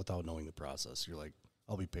was, but without knowing the process, you're like,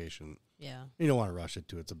 I'll be patient. Yeah. You don't want to rush it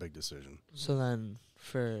too. It's a big decision. So then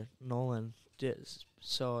for Nolan,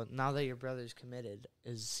 so now that your brother's committed,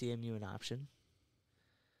 is CMU an option?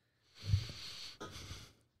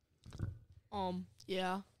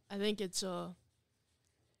 Yeah, I think it's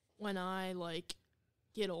when I like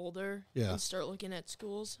get older Yeah. and start looking at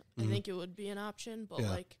schools, Mhm. I think it would be an option. But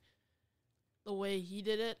Yeah. like the way he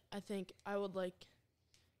did it, I think I would like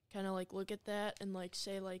kind of like look at that and like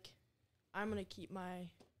say like I'm gonna keep my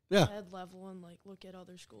Yeah. head level and like look at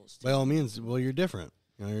other schools too. By all means, well, you're different.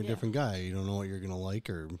 You're a Yeah. different guy. You don't know what you're going to like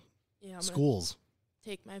or Yeah, I'm gonna schools.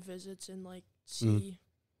 take my visits and like see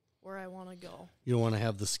where I want to go. You don't want to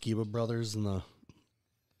have the Skebba brothers and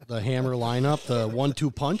the hammer lineup, the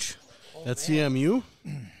 1-2 punch at CMU.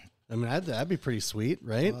 I mean, that'd be pretty sweet,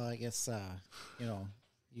 right? Well, I guess,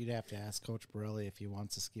 you'd have to ask Coach Borelli if he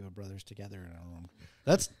wants the Skebba brothers together in a room.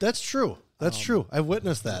 That's true. That's true. I've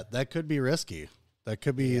witnessed that. That could be risky. That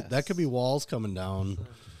could be walls coming down.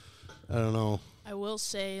 I don't know. I will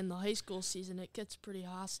say in the high school season, it gets pretty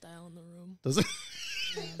hostile in the room. Does it?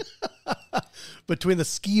 Between the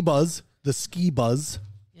ski buzz,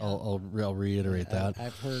 Yeah. I'll reiterate that.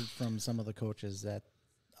 I've heard from some of the coaches that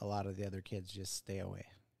a lot of the other kids just stay away.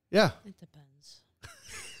 Yeah, It depends.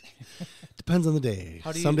 depends on the day.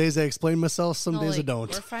 How do Some you- days I explain myself, some No, days I like,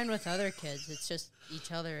 don't. We're fine with other kids. It's just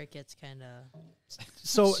each other. It gets kind of.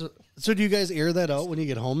 So do you guys air that out when you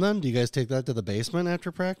get home then? Do you guys take that to the basement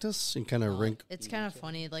after practice and kind of rink? It's kind of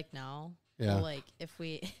funny. Like now, Yeah. like if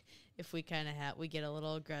we kind of we get a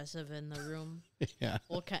little aggressive in the room. Yeah.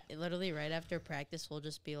 We'll literally right after practice, we'll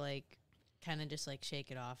just be like, kind of just like shake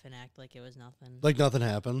it off and act like it was nothing. Like nothing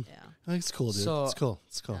happened. Yeah. Like, it's cool, dude. So- it's cool.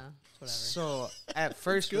 It's cool. Yeah. Whatever. So at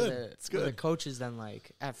first, good. It's good. the coaches then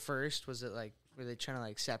like at first was it like were they trying to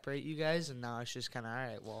like separate you guys, and now it's just kind of all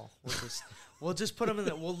right. Well, we'll just put them in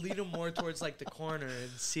we'll lead them more towards like the corner and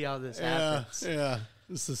see how this happens. Yeah.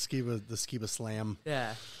 This is the Skebba slam.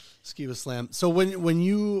 Yeah. Skebba slam. So when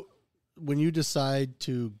you decide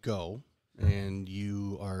to go and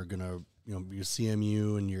you are gonna you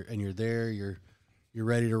CMU and you're there, you're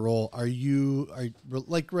ready to roll. Are you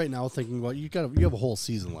like right now thinking about you have a whole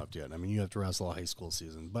season left yet? I mean, you have to wrestle a high school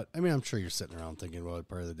season, but I mean, I'm sure you're sitting around thinking about it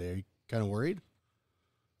part of the day. Are you kind of worried?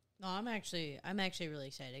 No, I'm actually really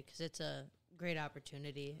excited because it's a great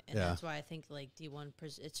opportunity, and Yeah. that's why I think like D1.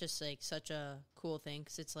 It's just like such a cool thing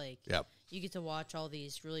because it's like Yep. you get to watch all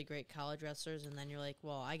these really great college wrestlers, and then you're like,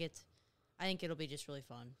 well, I think it'll be just really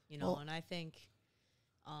fun, Well, and I think.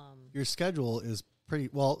 Your schedule is pretty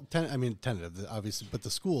well. Tentative, obviously, but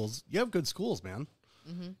the schools, you have good schools, man.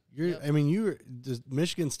 Mm-hmm. Does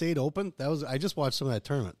Michigan State open? I just watched some of that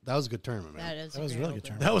tournament. That was a good tournament, man. That was a really good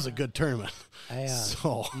tournament. That was a good tournament.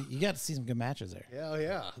 So You got to see some good matches there.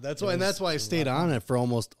 yeah. That's why I stayed on it for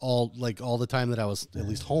almost all the time that I was at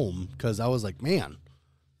least home, because I was like, man,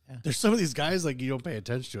 there's some of these guys like you don't pay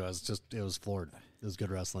attention to. It was floored. It was good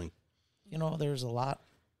wrestling. There's a lot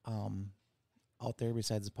out there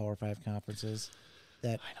besides the Power 5 conferences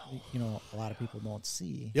that a lot of people don't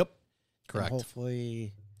see. Yep, And correct.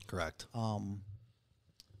 hopefully, Correct.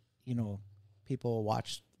 people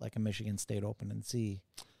watch like a Michigan State Open and see,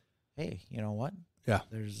 hey, you know what? Yeah,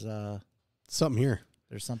 There's something here.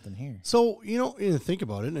 there's something here. So, think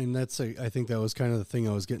about it, and I think that was kind of the thing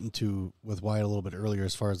I was getting to with Wyatt a little bit earlier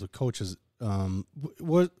as far as the coaches.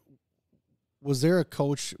 Was there a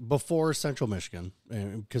coach before Central Michigan?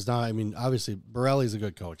 Because now, I mean, obviously, Borelli's a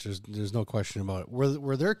good coach. There's no question about it.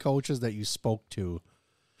 Were there coaches that you spoke to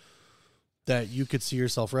that you could see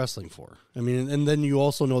yourself wrestling for? I mean, and then you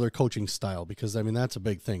also know their coaching style, because, I mean, that's a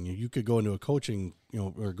big thing. You could go into a coaching,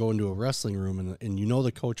 or go into a wrestling room, and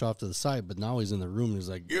the coach off to the side, but now he's in the room and he's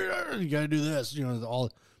like, yeah, you got to do this.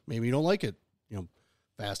 Maybe you don't like it,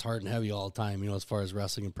 fast, hard, and heavy all the time, as far as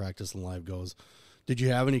wrestling and practice and live goes. Did you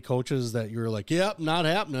have any coaches that you were like, yep, not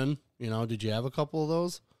happening? Did you have a couple of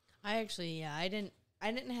those? I actually, I didn't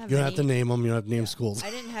have. You don't any, have to name them. You don't have to name schools.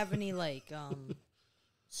 I didn't have any like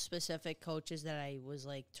specific coaches that I was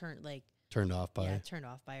like turned off by. turned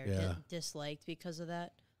off by or Yeah. disliked because of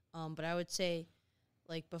that. But I would say,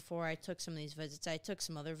 like, before I took some of these visits, I took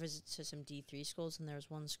some other visits to some D3 schools, and there was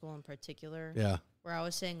one school in particular Yeah. where I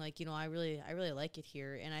was saying, like, I really like it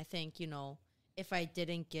here. And I think, if I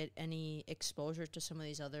didn't get any exposure to some of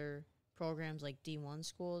these other programs like D1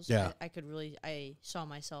 schools, Yeah. I saw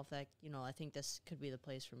myself that, I think this could be the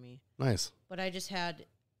place for me. Nice. But I just had,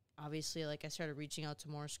 obviously, like, I started reaching out to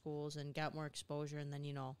more schools and got more exposure. And then,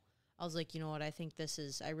 I was like, you know what, I think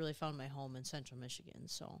I really found my home in Central Michigan.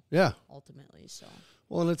 So, Yeah. ultimately, so.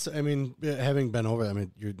 Well, and having been over,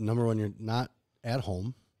 you're number one, you're not at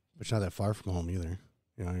home, but you're not that far from home either.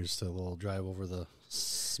 You're just a little drive over the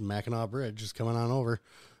Mackinac Bridge, just coming on over.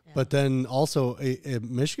 Yeah. But then also,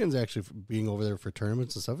 Michigan's actually being over there for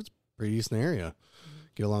tournaments and stuff. It's a pretty decent area.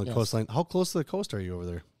 Get along the coastline. How close to the coast are you over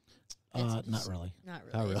there? Not really. Not Not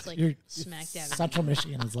really. really. It's like You're smack dab. Central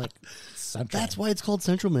Michigan is like central. That's why it's called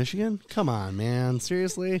Central Michigan? Come on, man.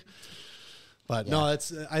 Seriously? But no, I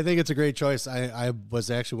think it's a great choice. I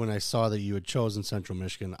was actually, when I saw that you had chosen Central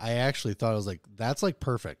Michigan, I actually thought, I was like, that's like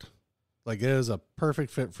perfect. Like, it is a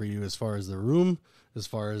perfect fit for you as far as the room, as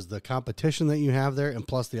far as the competition that you have there, and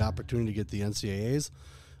plus the opportunity to get the NCAAs.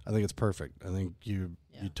 I think it's perfect. I think you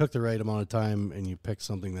took the right amount of time and you picked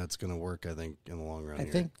something that's going to work, I think, in the long run. I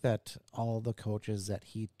think that all the coaches that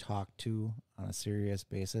he talked to on a serious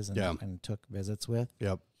basis and took visits with,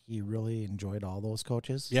 Yep. he really enjoyed all those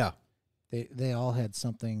coaches. Yeah. They all had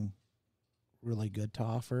something really good to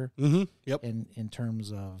offer Mm-hmm. Yep. in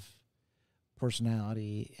terms of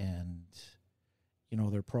personality and,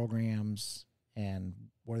 their programs and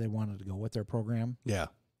where they wanted to go with their program. Yeah.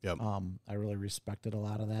 Yep. I really respected a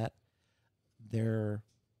lot of that. There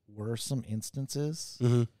were some instances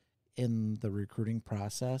Mm-hmm. in the recruiting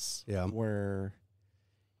process where,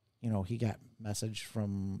 he got message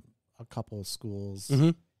from a couple of schools Mm-hmm.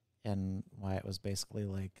 and Wyatt was basically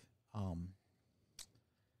like,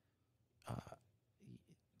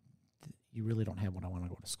 you really don't have what I want to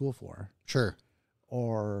go to school for. Sure.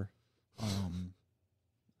 Or, I'm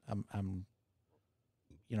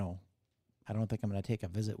I don't think I'm going to take a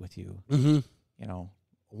visit with you. Mm-hmm.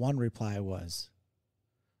 One reply was,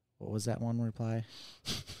 what was that one reply?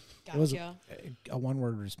 Gotcha. It was a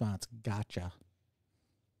one-word response, gotcha.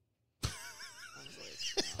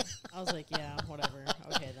 I was like, yeah, whatever.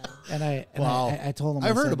 Okay, then. And I told him,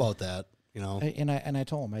 I've heard about that, and I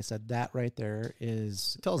told him, I said, that right there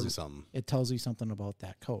is, It tells you something. it tells you something about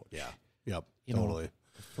that coach. Yeah. Yep. You know, Totally.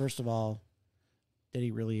 First of all, did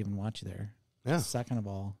he really even want you there? Yeah. Second of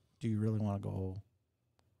all, do you really want to go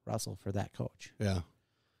wrestle for that coach? Yeah.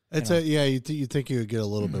 It's you think you would get a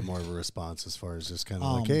little bit more of a response as far as just kind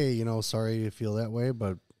of like, hey, sorry you feel that way,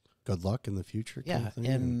 but good luck in the future. Kind of thing.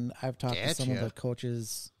 And I've talked to some of Gotcha. the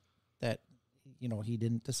coaches that, he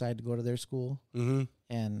didn't decide to go to their school, Mm-hmm.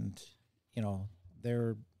 and,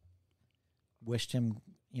 they're wished him,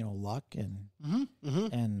 luck and Mm-hmm.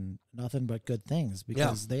 Mm-hmm. and nothing but good things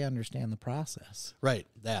because they understand the process. Right.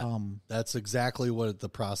 That. That's That's exactly what the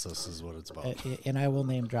process is, what it's about. and I will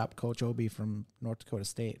name drop Coach Obi from North Dakota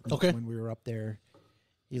State. Okay. When we were up there,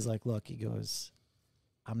 he's like, look, he goes,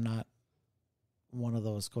 I'm not one of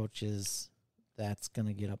those coaches that's going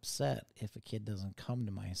to get upset if a kid doesn't come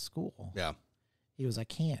to my school. Yeah. He goes, I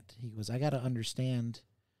can't. He goes, I got to understand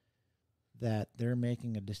that they're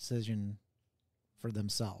making a decision for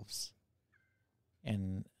themselves.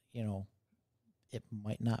 And, it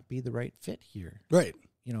might not be the right fit here. Right.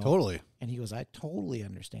 Totally. And he goes, I totally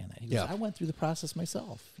understand that. He goes, I went through the process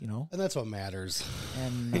myself, And that's what matters.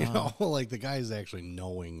 And, like the guy's actually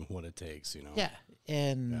knowing what it takes, Yeah.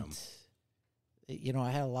 And,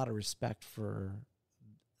 I had a lot of respect for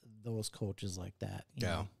those coaches like that. You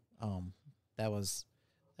know? That was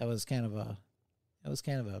kind of a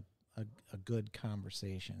good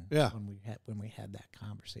conversation. Yeah. When we had that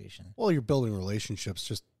conversation. Well, you're building relationships.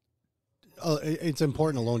 Just it's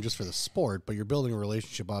important alone just for the sport, but you're building a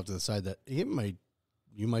relationship off to the side that you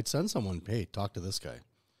might send someone. Hey, talk to this guy.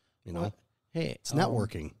 Well, hey, it's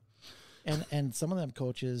networking. And some of them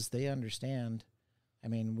coaches, they understand. I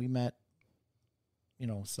mean, we met,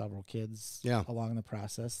 several kids along the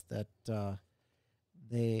process that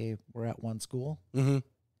they were at one school. Mm-hmm.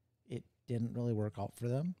 It didn't really work out for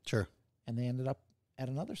them. Sure. And they ended up at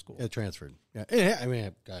another school. It transferred. Yeah.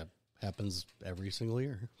 It happens every single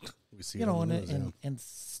year. We see it on the news, and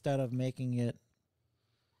instead of making it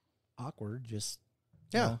awkward, just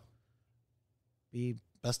be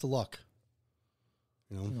best of luck.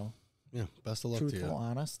 Best of luck to truthful, you.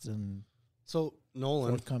 honest, and So Nolan,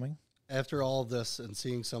 forthcoming. after all of this and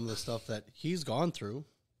seeing some of the stuff that he's gone through,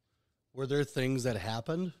 Were there things that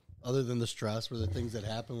happened other than the stress? Were there things that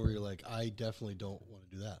happened where you're like, I definitely don't want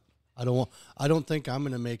to do that. I don't think I'm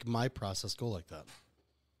going to make my process go like that.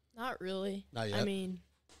 Not really. Not yet. I mean,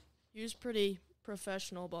 he was pretty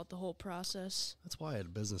professional about the whole process. That's why I had a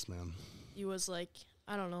businessman. He was like,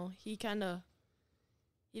 I don't know, he didn't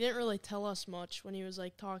really tell us much when he was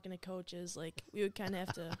like talking to coaches. Like, we would kind of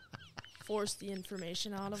have to force the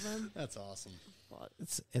information out of him. That's awesome. But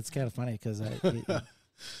It's kind of funny because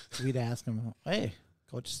we'd ask him, "Hey,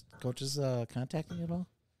 coach is contacting you at all?"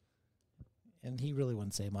 And he really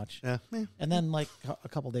wouldn't say much. Yeah. And then like a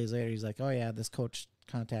couple days later, he's like, "Oh yeah, this coach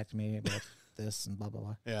contacted me about this and blah blah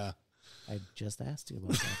blah." Yeah. I just asked you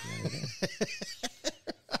about that the other day.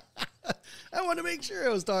 I want to make sure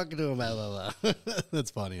I was talking to him. Blah, blah, blah.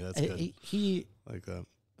 That's funny. That's good. He Like that.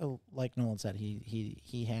 like Nolan said,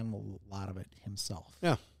 he handled a lot of it himself.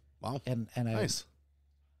 Yeah. Wow. And Nice.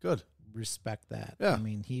 Good. I respect that. Yeah. I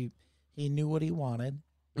mean, he knew what he wanted.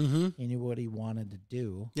 Mm-hmm. He knew what he wanted to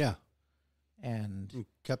do, Yeah. and He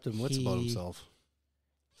kept him wits about himself.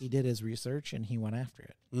 he did his research and he went after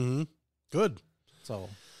it. Mm-hmm. Good. So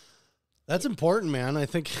That's important, man. I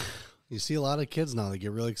think you see a lot of kids now that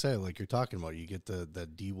get really excited, like you're talking about. You get the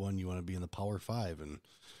D1, you want to be in the Power 5, and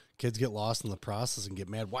kids get lost in the process and get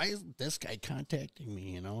mad. Why isn't this guy contacting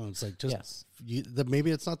me? You know, and it's like just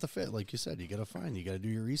maybe it's not the fit. Like you said, you got to do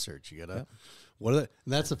your research. You got to and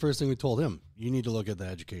that's the first thing we told him. You need to look at the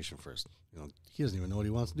education first. You know, he doesn't even know what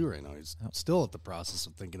he wants to do right now. He's still at the process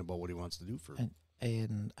of thinking about what he wants to do for.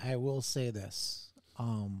 and I will say this,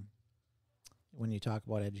 when you talk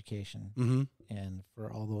about education, Mm-hmm. and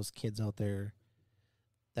for all those kids out there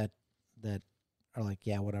that are like,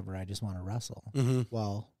 yeah, whatever, I just want to wrestle. Mm-hmm.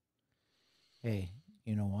 Well, hey,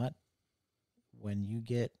 you know what? When you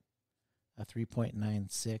get a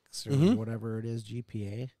 3.96 or Mhm. whatever it is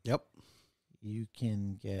GPA, Yep. you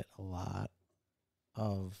can get a lot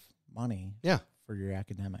of money Yeah. for your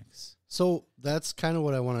academics. So that's kind of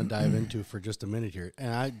what I want to dive into for just a minute here.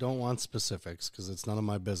 And I don't want specifics because it's none of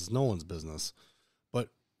my business, no one's business. But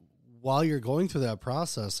while you're going through that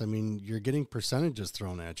process, I mean, you're getting percentages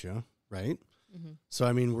thrown at you, right? Mm-hmm. So,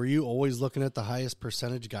 I mean, were you always looking at the highest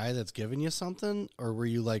percentage guy that's giving you something? Or were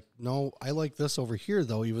you like, no, I like this over here,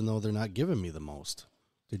 though, even though they're not giving me the most?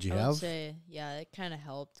 Did you I have? would say, yeah, it kind of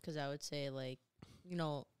helped because I would say, like, you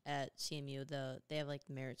know, at CMU, they have, like,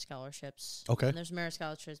 merit scholarships. Okay. And there's merit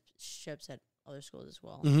scholarships at other schools as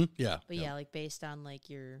well. Mm-hmm. Yeah. But, yeah, like, based on, like,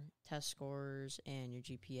 your test scores and your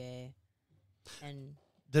GPA. And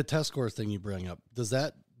The test score thing you bring up, does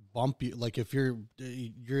that bump you? Like, if you're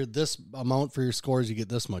this amount for your scores, you get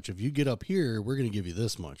this much. If you get up here, we're going to give you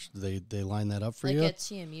this much. Do they line that up for like you? at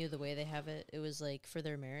CMU, the way they have it, it was, like, for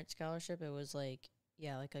their merit scholarship, it was, like,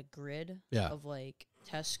 yeah, like a grid of, like,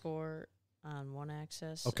 test score on one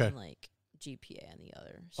axis and, like, GPA on the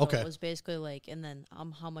other. So it was basically, like, and then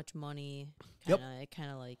how much money, it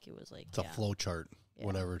was, like, It's a flow chart. Yeah.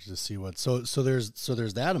 Whatever, to see what. So there's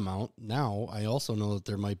that amount. Now I also know that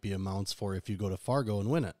there might be amounts for if you go to Fargo and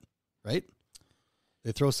win it, right?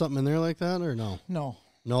 They throw something in there like that, or no?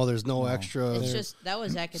 No, There's no extra. It's just that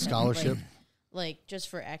was academic scholarship. like just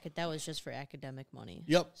for that was just for academic money.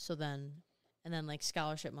 Yep. So then, and then like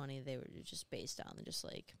scholarship money, they were just based on just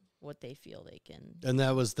like what they feel they can. And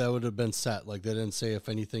that would have been set. Like, they didn't say if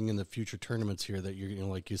anything in the future tournaments here that you're,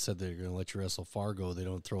 like you said, they're going to let you wrestle Fargo. They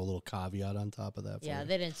don't throw a little caveat on top of that. Yeah, you.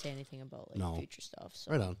 they didn't say anything about like future stuff.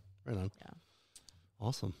 So. Right on. Yeah.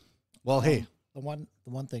 Awesome. Well, hey, the one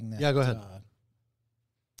thing that go ahead.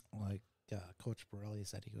 Coach Borelli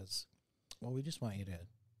said, he goes, well, we just want you to,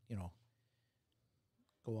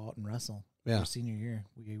 go out and wrestle your senior year.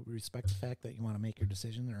 We respect the fact that you want to make your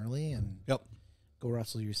decision early and go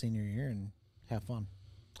wrestle your senior year and have fun.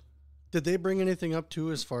 Did they bring anything up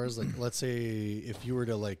too, as far as like, let's say if you were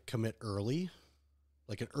to like commit early,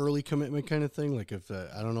 like an early commitment kind of thing? Like, if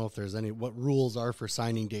I don't know if there's what rules are for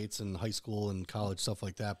signing dates in high school and college, stuff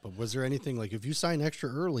like that. But was there anything like if you sign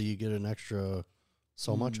extra early, you get an extra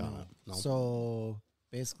so much on it? No. So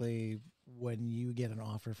basically, when you get an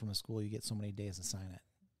offer from a school, you get so many days to sign it.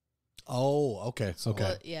 Oh, okay. So, okay.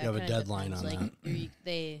 Well, yeah, you have a deadline on like,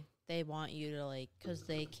 that. They want you to like, because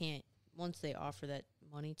they can't, once they offer that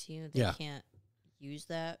money to you, they can't use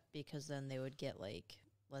that because then they would get like,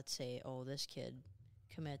 let's say, oh, this kid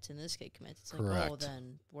commits and this kid commits. It's like, oh,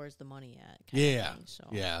 then where's the money at?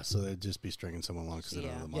 So they'd just be stringing someone along because they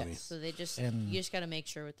don't have the money. So they just, you just got to make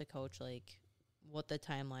sure with the coach, like, what the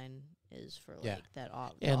timeline is for like that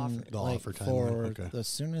offer. The offer timeline. For the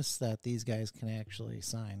soonest that these guys can actually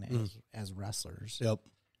sign as wrestlers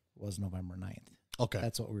was November 9th. Okay.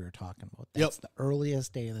 That's what we were talking about. That's the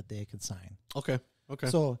earliest day that they could sign. Okay. Okay.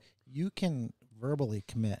 So you can verbally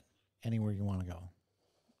commit anywhere you want to go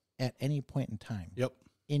at any point in time. Yep.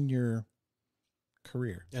 In your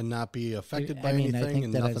career. And not be affected by I mean, anything I think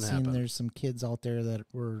and that nothing I've seen happened. there's some kids out there that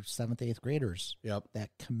were 7th, 8th graders Yep. that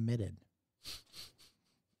committed.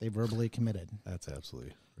 They verbally committed. That's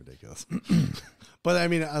absolutely ridiculous. But I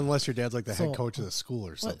mean, unless your dad's like the head So, coach of the school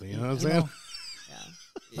or something, you know what I'm you saying? know,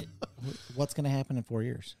 Yeah. what's going to happen in 4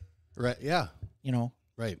 years? Right. Yeah. You know,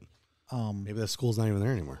 Right. um, Maybe the school's not even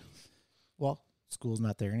there anymore. well, school's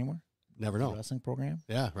not there anymore. Never The know. wrestling program.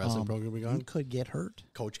 Yeah. Wrestling program be You gone. could get hurt.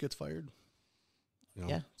 Coach gets fired. You know?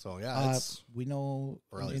 Yeah. So yeah, it's We know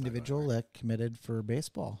an Burley's not going individual anywhere. that committed for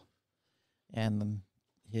baseball, and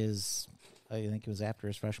I think it was after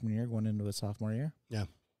his freshman year, going into his sophomore year. Yeah.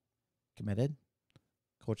 Committed.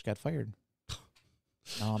 Coach got fired.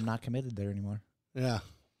 Now I'm not committed there anymore. yeah.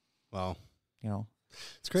 Wow. You know,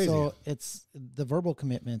 It's crazy. So it's the verbal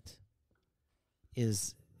commitment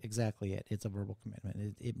is exactly it. It's a verbal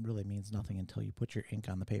commitment. It really means nothing until you put your ink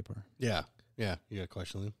on the paper. yeah. Yeah. You got a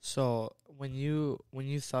question, Liam? So when you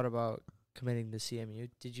thought about committing to CMU,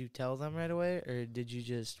 did you tell them right away, or did you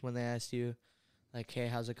just, when they asked you, like, hey,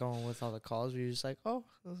 how's it going with all the calls, were you just like, oh,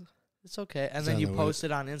 it's okay, and then you post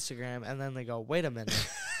it on Instagram, and then they go, wait a minute,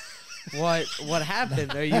 what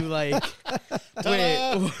happened? Are you like,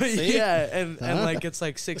 wait, yeah, and like it's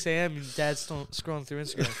like 6 a.m. and dad's still scrolling through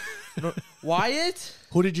Instagram. No, Wyatt?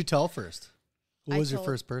 Who did you tell first? Who I was your told-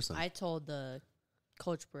 first person? I told the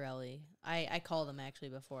Coach Borelli. I called him actually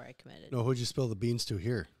before I committed. No, who'd you spill the beans to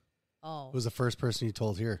here? Oh, Who was the first person you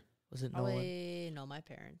told here? Was it no one? probably no, my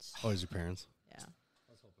parents. Oh, it was your parents. Yeah.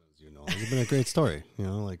 You know, it's been a great story. You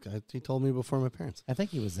know, like he told me before my parents. I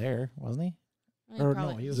think he was there, wasn't he? I mean, Or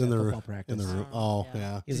probably- no, he was in at the football room. practice. In the room. Oh, Oh, yeah.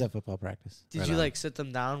 yeah. He was at football practice. Did Right you on. like sit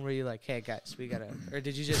them down? Were you like, hey guys, we gotta, or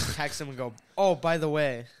did you just text them and go, oh, by the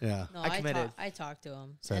way, Yeah. No, I committed. I talked to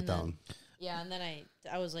him. Sat and then- down. Yeah, and then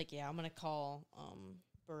I was like, yeah, I'm gonna call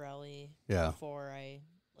Borelli Yeah. before I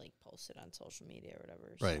like post it on social media or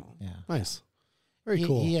whatever. Right. So. Yeah. Nice. Very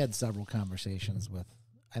cool. He had several conversations with,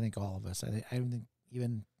 I think, all of us. I think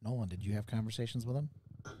even Nolan, did you have conversations with him?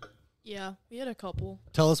 Yeah, we had a couple.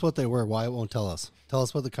 Tell us what they were. Why it won't tell us. Tell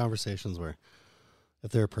us what the conversations were.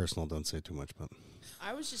 If they're personal, don't say too much. But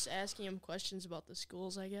I was just asking him questions about the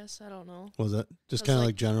schools, I guess. I don't know. was it just That's kind of like-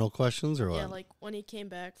 like general questions or what? Yeah, like when he came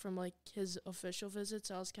back from like his official visits,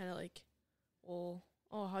 I was kind of like, well,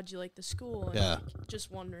 oh, how'd you like the school? And Yeah. like, just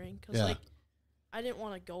wondering. Because Yeah. like, I didn't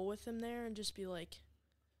want to go with him there and just be like,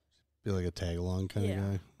 Be like a tag along kind yeah.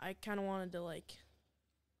 of guy. I kind of wanted to like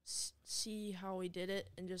see how he did it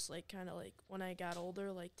and just like kind of like when I got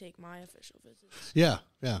older, like take my official visits. Yeah,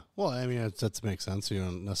 yeah. Well, I mean, that makes sense. You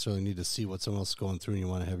don't necessarily need to see what someone else is going through, and you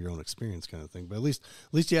want to have your own experience, kind of thing. But at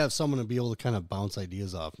least you have someone to be able to kind of bounce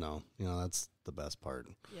ideas off. Now, you know, that's the best part.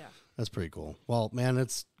 Yeah. That's pretty cool. Well, man,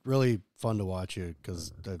 it's really fun to watch you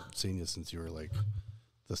because I've seen you since you were like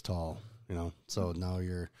this tall. You know, so now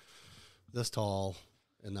you're this tall,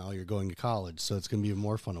 and now you're going to college. So it's going to be even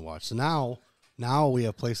more fun to watch. So now we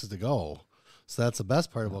have places to go. So that's the best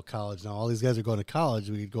part about college. Now all these guys are going to college.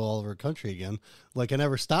 We could go all over the country again. Like I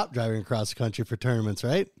never stopped driving across the country for tournaments,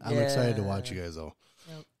 right? I'm excited to watch you guys though.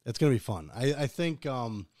 Yep. It's going to be fun. I think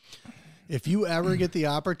if you ever get the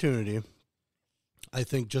opportunity, I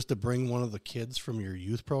think just to bring one of the kids from your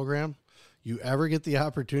youth program, you ever get the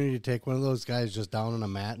opportunity to take one of those guys just down on a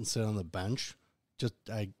mat and sit on the bench,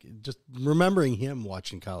 just remembering him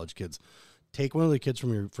watching college kids. Take one of the kids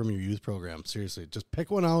from your youth program. Seriously, just pick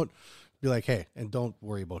one out. Be like, hey, and don't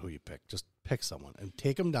worry about who you pick. Just pick someone and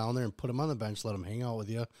take them down there and put them on the bench. Let them hang out with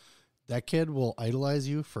you. That kid will idolize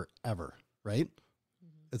you forever, right?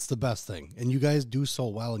 Mm-hmm. It's the best thing. And you guys do so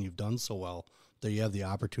well, and you've done so well that you have the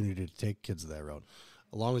opportunity to take kids that route,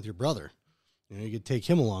 along with your brother. You know, you could take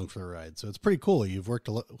him along for the ride. So it's pretty cool. You've worked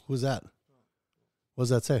a lot. Who's that? What does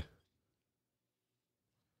that say?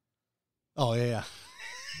 Oh, yeah.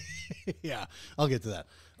 Yeah, I'll get to that.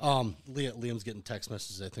 Liam's getting text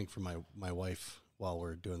messages, I think, from my wife while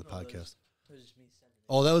we're doing the podcast.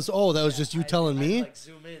 That was just you telling me? like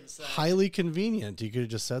zoom in. So. Highly convenient. You could have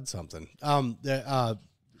just said something.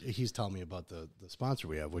 He's telling me about the sponsor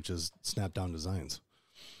we have, which is Snapdown Designs.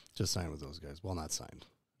 Just signed with those guys. Well, not signed.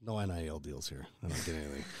 No NIL deals here. I don't get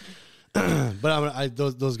anything. But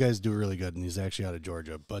those guys do really good, and he's actually out of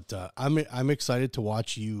Georgia. But I'm excited to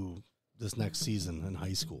watch you this next season in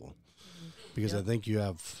high school because I think you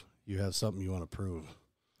have something you want to prove.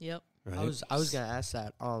 Yep. Right? I was gonna ask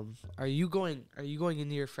that. Are you going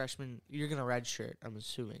into your freshman? You're gonna redshirt, I'm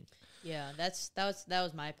assuming. Yeah, that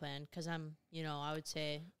was my plan because I'm, I would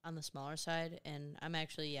say on the smaller side, and I'm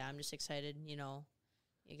actually, I'm just excited,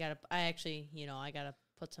 you gotta. I actually, I gotta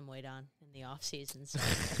put some weight on in the off season. So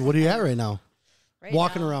So what are you at right now? right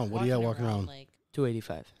Walking now, around. What do you got walking around? Like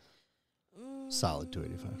 285. Solid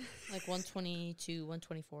 285. Like 122,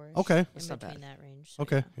 124. Okay. In That's not between bad. that range. So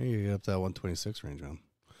Okay. yeah. Yeah, you get up to that 126 range, man.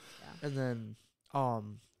 And then,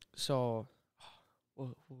 so, what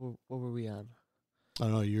were we on? I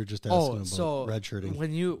don't know. You're just asking about so redshirting.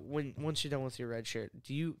 once you're done with your red shirt,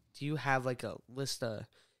 do you have like a list of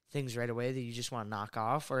things right away that you just want to knock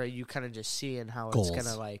off, or are you kind of just seeing how Goals. it's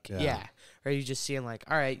gonna like, Yeah. Or are you just seeing like,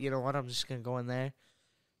 all right, you know what, I'm just gonna go in there,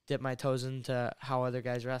 dip my toes into how other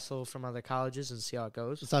guys wrestle from other colleges and see how it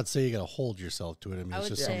goes? It's not to say you got to hold yourself to it. I mean, I it's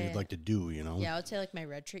would just something say- you'd like to do, you know? Yeah, I would say like my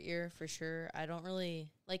redshirt year for sure. I don't really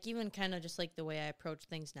like even kind of just like the way I approach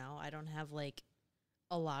things now. I don't have like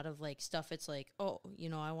a lot of like stuff. It's like, oh,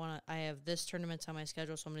 I have this tournaments on my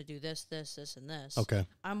schedule, so I'm gonna do this, and this. Okay.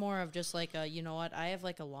 I'm more of just like a, you know what? I have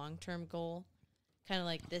like a long term goal, kind of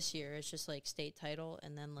like this year. It's just like state title,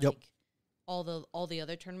 and then like Yep. all the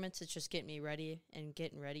other tournaments. It's just getting me ready, and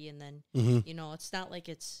then Mm-hmm. it's not like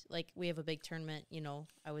it's like we have a big tournament.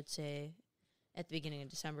 I would say at the beginning of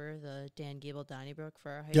December, the Dan Gable Donnybrook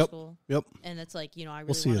for our high Yep. school. Yep. And it's like, I really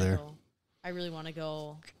We'll see you want to there. go. I really want to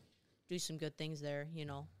go do some good things there,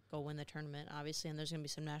 go win the tournament, obviously. And there's going to be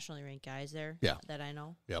some nationally ranked guys there Yeah. that I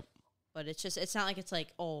know. Yep. But it's not like it's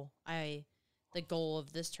like, the goal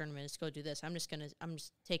of this tournament is to go do this. I'm just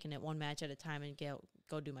taking it one match at a time and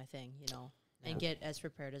go do my thing, and get as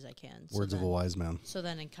prepared as I can. Words of a wise man. So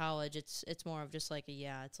then in college, it's more of just like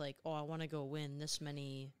it's like, I want to go win this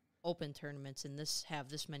many open tournaments and have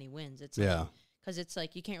this many wins. It's Yeah. because it's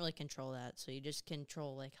like you can't really control that, so you just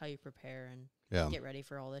control like how you prepare and Yeah. get ready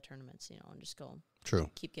for all the tournaments, and just go True.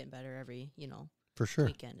 keep getting better every For sure.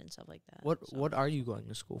 weekend and stuff like that. So- What are you going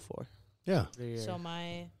to school for? Yeah. So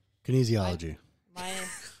my Kinesiology.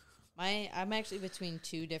 I'm actually between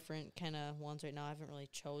two different kind of ones right now. I haven't really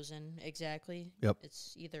chosen exactly. Yep.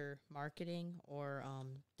 It's either marketing or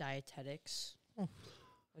dietetics,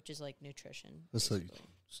 which is like nutrition. That's like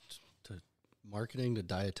basically. Marketing to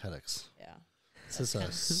dietetics. Yeah. It's just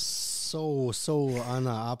That's so on the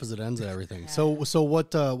opposite ends of everything. Yeah. So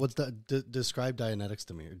what's that? Describe Dianetics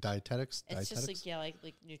to me. Or dietetics? It's just Dietetics? like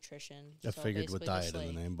like nutrition. I So figured with basically just, diet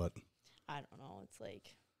in the like, name, but I don't know. It's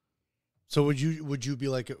like so would you be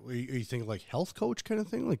like? Are you think like health coach kind of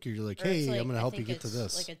thing? Like you're like, or it's hey, like- I'm gonna I help you think get to it's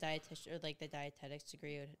this. Like a dietitian or like the dietetics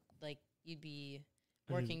degree would like you'd be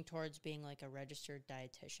Mm-hmm. working towards being like a registered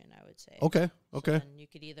dietitian. I would say. Okay. So Okay. then you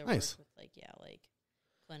could either Nice. work with like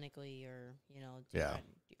clinically or do Yeah.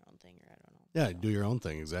 your own thing or I don't know. Yeah, So- do your own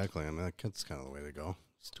thing exactly. I mean, that's kind of the way to go.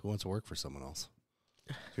 Who wants to work for someone else?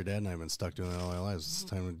 Your dad and I have been stuck doing that all our lives. It's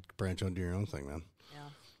time to branch out and do your own thing, man. Yeah.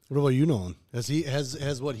 What about you, Nolan?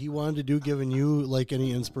 Has what he wanted to do given you like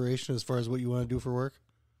any inspiration as far as what you want to do for work?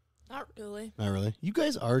 Not really. Not really. You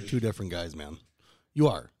guys are two different guys, man. You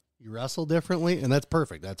are. You wrestle differently, and that's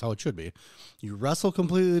perfect. That's how it should be. You wrestle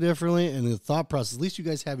completely differently, and the thought process. At least you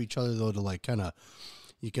guys have each other though to like kind of.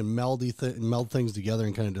 You can meld things together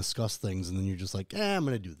and kind of discuss things, and then you're just like, I'm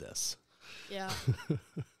gonna do this. Yeah.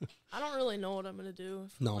 I don't really know what I'm gonna do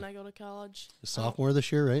No. when I go to college. You're sophomore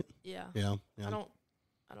this year, right? Yeah. Yeah. I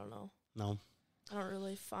don't know. No. I don't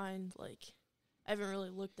really find I haven't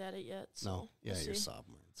really looked at it yet. So No. Yeah, we'll you're see.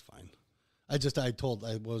 sophomore. It's fine.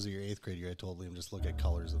 What was it, your 8th grade year? I told Liam just look at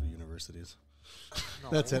colors of universities.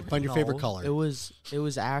 That's it. Find your favorite color. It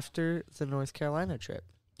was after the North Carolina trip.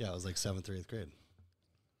 Yeah, it was like 7th or 8th grade.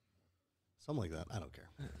 Something like that. I don't care.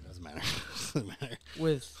 It doesn't matter. Doesn't matter.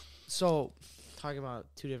 Talking about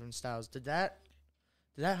two different styles, did that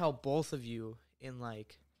help both of you in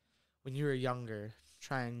like when you were younger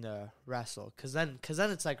trying to wrestle? Because then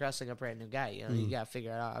it's like wrestling a brand new guy. You got to figure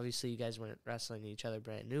it out. Obviously, you guys weren't wrestling each other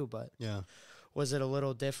brand new, but Yeah. was it a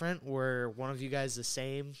little different? Were one of you guys the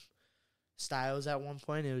same styles at one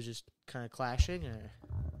point? It was just kind of clashing, or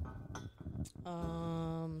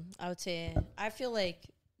I would say I feel like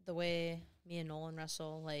the way me and Nolan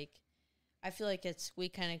wrestle, like I feel like we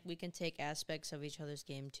can take aspects of each other's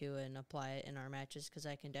game too and apply it in our matches because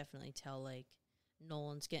I can definitely tell like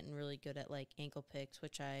Nolan's getting really good at like ankle picks,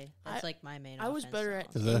 which that's like my main. I was offense better now.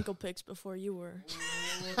 at Is that- ankle picks before you were.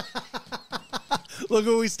 Look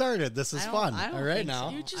where we started. This is I don't- fun. I don't All right think now.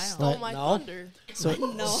 so. You just I stole don't- my No. thunder. So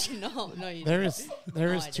no, you there don't. is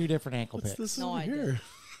No, I two different ankle What's picks. this No, over I here? didn't.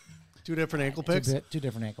 Two different ankle Two, picks? two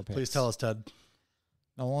different ankle picks. Please tell us, Ted.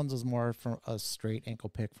 No, one's is more from a straight ankle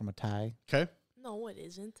pick from a tie. Okay. No, it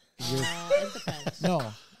isn't. It depends. No,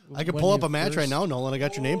 I can when pull up you a match right first- now, Nolan. I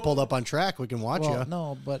got your name pulled up on track. We can watch well, you.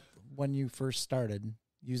 No, but when you first started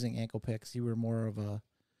using ankle picks, you were more of a,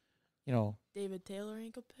 David Taylor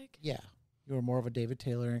ankle pick. yeah. You were more of a David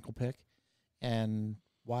Taylor ankle pick, and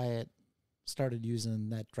Wyatt started using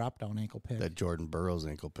that drop down ankle pick. That Jordan Burroughs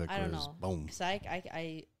ankle pick I don't was know. boom. So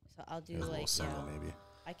I'll do It was a like little single, maybe.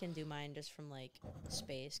 I can do mine just from like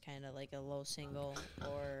space, kind of like a low single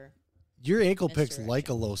or Your ankle pick's misdirection. like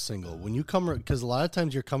a low single when you come, because a lot of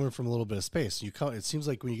times you're coming from a little bit of space. You come. It seems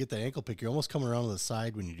like when you get the ankle pick, you're almost coming around to the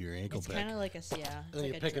side when you do your ankle it's pick. kind of like a it's then like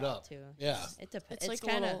you a pick it drop up. too. Yeah. It depends. It's It's like a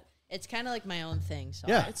kind of little- it's kind of like my own thing. So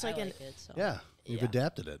Yeah. It's like I an- like it, so. Yeah, you've Yeah.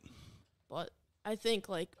 adapted it. But I think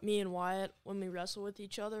like me and Wyatt, when we wrestle with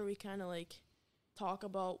each other, we kind of like talk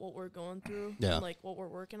about what we're going through Yeah. and like what we're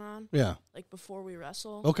working on, Yeah, like before we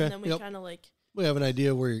wrestle. Okay, And then we yep. kind of like we have an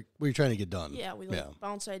idea where you're trying to get done. yeah, we like Yeah.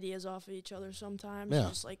 bounce ideas off of each other sometimes. Yeah. And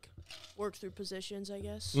just like work through positions, I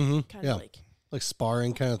guess. Mhm, Kind yeah. of Like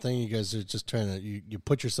sparring kind of thing. You guys are just trying to you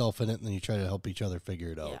put yourself in it and then you try to help each other figure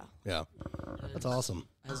it out. Yeah, that's awesome.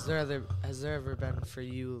 Has there ever been for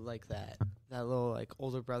you like that little like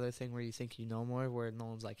older brother thing where you think you know more, where no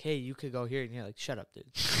one's like, hey, you could go here, and you're like, shut up, dude.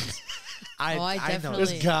 I know. definitely-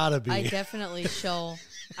 There's gotta be. I definitely show.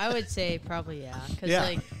 I would say probably yeah, because Yeah.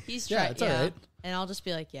 like he's Yeah, trying it's all right. and I'll just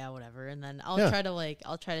be like yeah whatever, and then Yeah.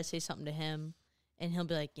 I'll try to say something to him, and he'll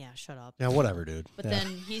be like yeah shut up. Yeah, whatever, dude. But Yeah.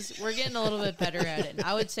 then we're getting a little bit better at it.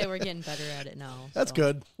 I would say we're getting better at it now. That's so.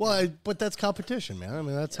 good. Well, but that's competition, man. I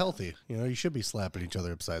mean, that's healthy. You know, you should be slapping each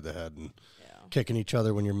other upside the head and Yeah. kicking each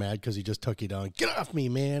other when you're mad because he just took you down. Get off me,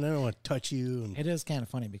 man! I don't want to touch you. And It is kind of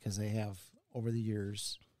funny because they have over the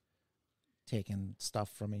years taken stuff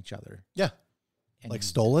from each other. yeah, And like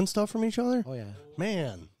stolen stuff from each other. Oh yeah,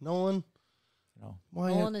 Man, Nolan. you know. Why?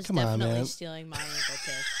 Nolan is Come on, definitely man. stealing my ankle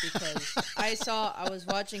pick because I was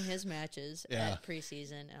watching his matches Yeah. at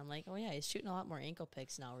preseason, and I'm like, oh yeah, he's shooting a lot more ankle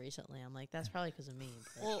picks now recently. I'm like, that's probably because of me.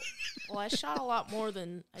 but- well, I shot a lot more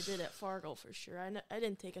than I did at Fargo for sure. I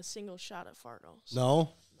didn't take a single shot at Fargo. So No.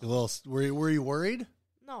 Well, were you worried?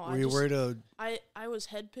 no, Were you worried? I was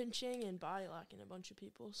head pinching and body locking a bunch of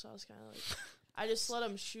people, so I was kind of like, I just let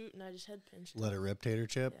him shoot and I just head pinched. Let it him. rip, tater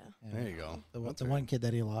chip. Yeah. Yeah. There you go. The, That's the right. one kid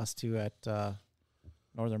that he lost to at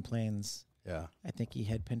Northern Plains, Yeah. I think he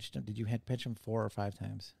head pinched him. Did you head pinch him 4 or 5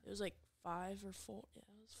 times? It was like 5 or 4. Yeah,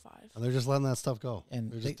 it was 5. And they're just letting that stuff go.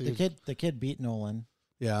 And They're the, just- the kid beat Nolan,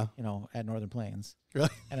 Yeah. you know, at Northern Plains. Really?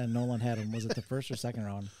 And then Nolan had him. Was it the first or second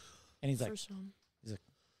round? And he's like, First one.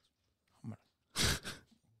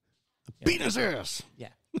 Beating his ass. yeah.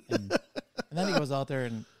 And then he goes out there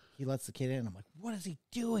and he lets the kid in. I'm like, what is he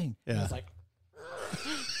doing? And Yeah. he's like,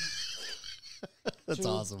 That's Two.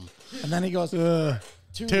 awesome. and then he goes, two.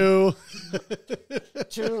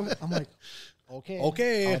 2. I'm like, okay.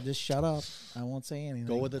 Okay. I'll just shut up. I won't say anything.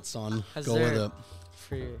 Go with it, son. Has Go with there- it.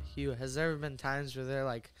 For you, has there ever been times where they're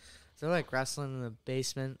like wrestling in the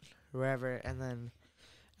basement or wherever, and then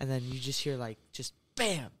you just hear like just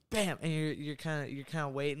bam, bam, and you're kind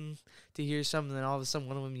of waiting to hear something, and then all of a sudden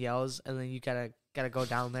one of them yells, and then you gotta go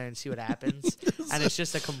down there and see what happens, and it's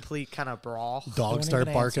just a complete kind of brawl. Dogs Don't start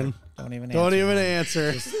even barking. answer. Don't even Don't answer. even man.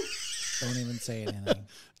 answer. Don't even say anything.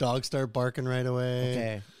 Dogs start barking right away.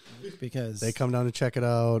 Okay. Because They come down to check it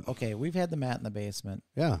out. okay, we've had the mat in the basement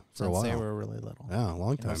Yeah, for a since while. they were really little. Yeah, a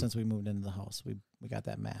long You know, time. since we moved into the house, we got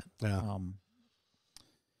that mat. Yeah.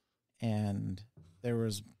 And there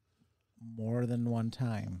was more than one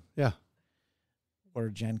time Yeah. where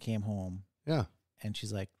Jen came home Yeah. and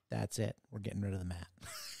she's like, "That's it, we're getting rid of the mat."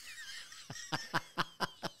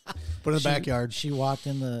 Put it in the She- backyard. She walked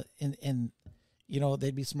in you know,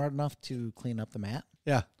 they'd be smart enough to clean up the mat,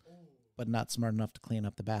 Yeah. but not smart enough to clean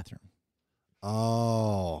up the bathroom.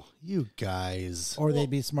 Oh, you guys. Or they'd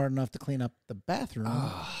be smart enough to clean up the bathroom,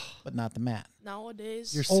 Ah, but not the mat.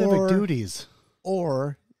 Nowadays, your civic Or- duties.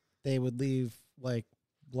 Or they would leave like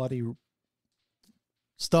bloody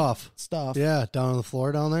Stuff. stuff, Yeah, down on the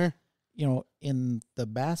floor down there. you know, in the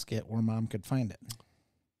basket where mom could find it.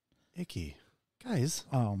 Icky. Guys,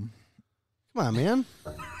 Um, come on, man.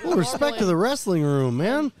 Well, respect to the wrestling room,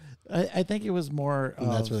 man. I think it was more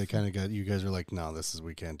And that's of, where they kind of got, you guys are like, no,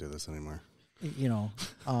 we can't do this anymore. you know,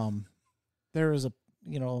 there was a,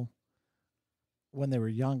 you know, when they were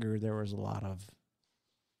younger, there was a lot of,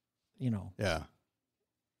 you know, Yeah.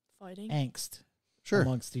 fighting. angst Sure.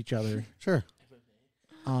 amongst each other. Sure.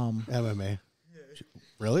 Um, MMA.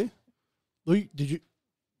 Really? Did you?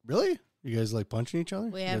 Really? You guys like punching each other?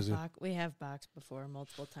 We You have guys we have boxed before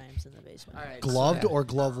multiple times in the basement. All right, gloved so or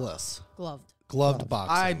gloveless? Gloved. Gloved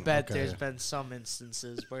boxing. I bet Okay. there's been some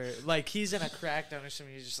instances where like he's in a crackdown or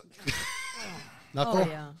something. He's just like, Knuckle? Oh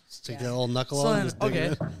yeah. Stick Yeah. that little knuckle so on. then, just dig okay.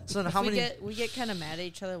 it in. So then If how we many? get kind of mad at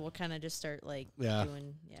each other, we'll kind of just start like Yeah.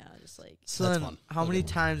 doing just like So That's then fun. how many Okay.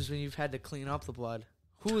 times when you've had to clean up the blood?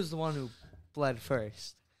 Who was the one who bled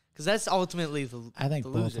first? Because that's ultimately I think the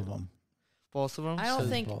both loser. of them. Both of them. I don't So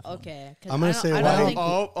think both of 'em. okay. 'Cause I'm gonna I don't- say I Wyatt. don't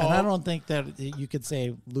think And I don't think that you could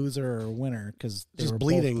say loser or winner because they Just were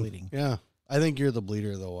bleeding. both bleeding. Yeah. I think you're the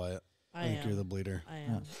bleeder, though, Wyatt. I I think you're the am. bleeder. I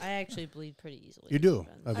am. I actually bleed pretty easily. You do.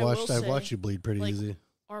 Depends. I've I will I've say, watched you bleed pretty like, easy.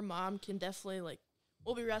 Our mom can definitely like.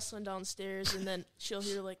 We'll be wrestling downstairs, and then she'll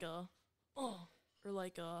hear like a, oh, or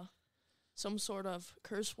like a, some sort of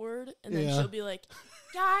curse word, and then Yeah. she'll be like,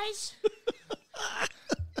 guys,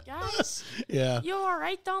 guys, Yeah. you all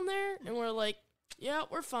right down there? And we're like, yeah,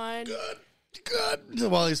 we're fine. Good.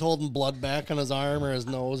 While he's holding blood back on his arm or his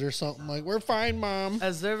nose or something. Like, we're fine, Mom.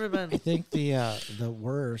 Has there ever I been? think the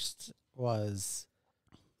worst was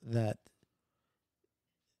that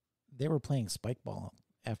they were playing spike ball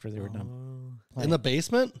after they were done playing. In the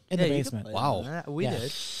basement? In Yeah, the you could basement. play Wow. that. We Yeah.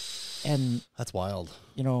 did. And That's wild.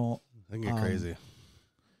 you know, I think you're Um, crazy.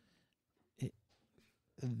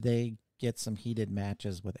 they get some heated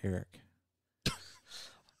matches with Eric.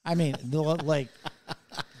 I mean, like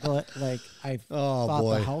I Oh, thought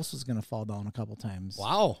boy. the house was gonna fall down a couple times.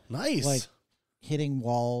 Wow. Nice. Like hitting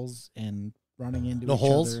walls and running into no each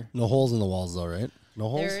holes? other. No holes in the walls, though, right? No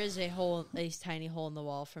holes? There is a tiny hole in the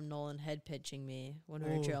wall from Nolan head pitching me when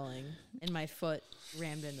we were drilling, and my foot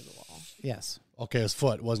rammed into the wall. Yes, Okay, his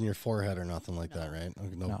foot. It wasn't your forehead or nothing like No. that, right?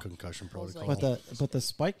 No, No. concussion It was protocol. like- but the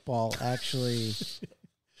spike ball actually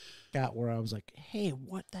got where I was like, "Hey,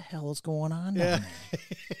 what the hell is going on down there?"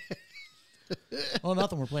 Oh,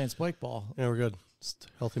 nothing. We're playing spike ball. Yeah, we're good. Just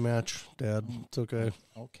healthy match, Dad. It's okay.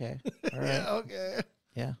 Okay, all right, Okay.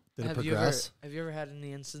 yeah. Did it Have progress? you ever had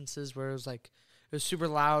any instances where it was like it was super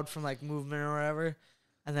loud from like movement or whatever,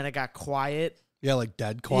 and then it got quiet? Yeah, like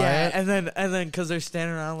dead quiet. Yeah, and then because they're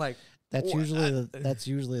standing around like That's What?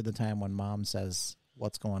 usually the time when Mom says,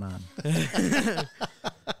 "What's going on?"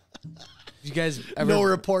 you guys ever No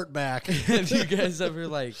report back. have you guys ever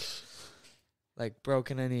like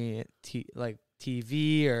broken any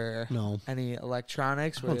TV or No. any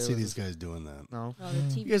electronics? I where don't it see was- these guys doing that. No. No, the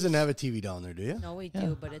TV. You guys didn't have a TV down there, do you? No, we Yeah.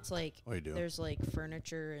 do, but it's like Oh, you do? there's like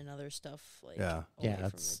furniture and other stuff. Like Yeah. away Yeah, from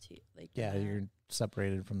that's- the like Yeah, that. you're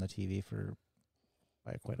separated from the TV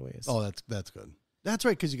by quite a ways. Oh, that's good. That's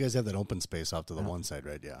right, because you guys have that open space off to the Yeah. one side,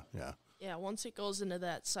 right? Yeah, yeah. Yeah, once it goes into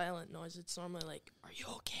that silent noise, it's normally like, are you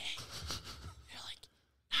okay? You're like,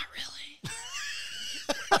 not really.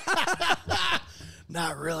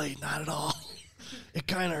 Not really, not at all. It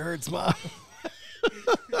kind of hurts, Mom.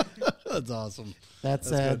 That's awesome. That That's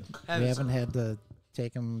said, good. we haven't had to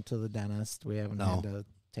take him to the dentist. We haven't No. had to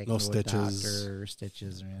take No him to stitches. a doctor or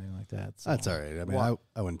stitches or anything like that. So. That's all right. I mean, Why-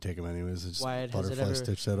 I wouldn't take him anyways. It's just Wyatt, has it butterfly ever-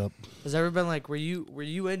 stitch that up. Has there ever been like where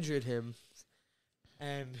you injured him,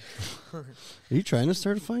 and Are you trying to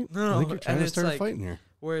start a fight? No, I think you're and trying to it's start a like- fight in here.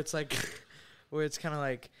 where it's like where it's kind of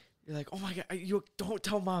like you're like, oh my god, you don't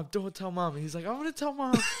tell mom, and he's like, I'm gonna tell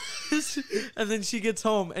mom, and then she gets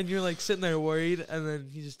home and you're like sitting there worried, and then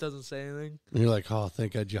he just doesn't say anything. And you're like, oh,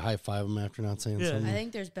 thank God you high five him after not saying Yeah. something. I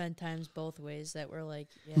think there's been times both ways that we're like,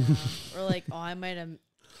 yeah, or like, oh, I might have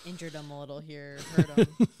injured him a little here, hurt him.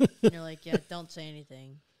 And you're like, yeah, don't say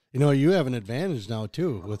anything. You know, you have an advantage now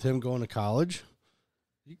too with him going to college.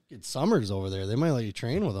 You get summers over there. They might let you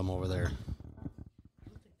train with him over there.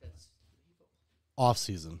 Off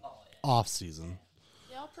season. Off season.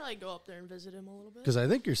 Yeah, I'll probably go up there and visit him a little bit. Because I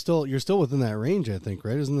think you're still within that range. I think,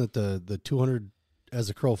 right? Isn't it the 200 as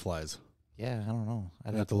the crow flies? Yeah, I don't know.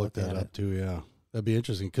 I'd have to look that at up it. too. Yeah, that'd be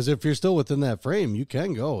interesting. Because if you're still within that frame, you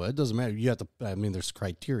can go. It doesn't matter. You have to. I mean, there's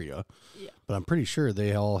criteria. Yeah. But I'm pretty sure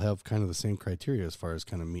they all have kind of the same criteria as far as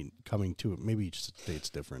kind of coming to it. Maybe each state's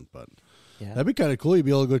different, but Yeah. that'd be kind of cool. You'd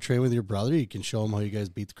be able to go train with your brother. You can show him how you guys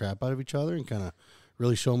beat the crap out of each other and kind of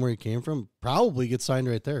really show him where you came from. Probably get signed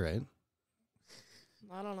right there, right?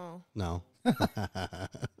 I don't know. No.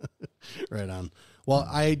 Right on. Well,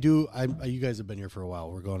 I do. You guys have been here for a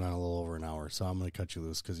while. We're going on a little over an hour, so I'm going to cut you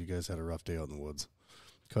loose because you guys had a rough day out in the woods,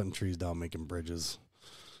 cutting trees down, making bridges,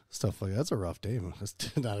 stuff like that. That's a rough day. I just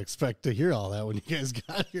did not expect to hear all that when you guys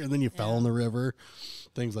got here, and then you fell in the river,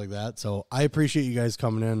 things like that. So I appreciate you guys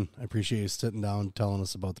coming in. I appreciate you sitting down, telling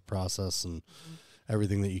us about the process and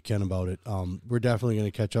everything that you can about it. We're definitely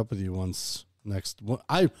going to catch up with you once next. We're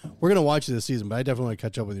going to watch you this season, but I definitely want to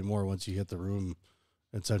catch up with you more once you hit the room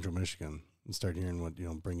in Central Michigan and start hearing what,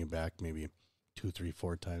 bring you back maybe 2, 3,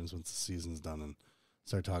 4 times once the season's done and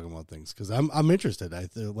start talking about things. Cause I'm interested.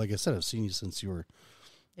 Like I said, I've seen you since you were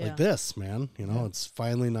like this, man. It's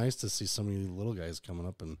finally nice to see some of you little guys coming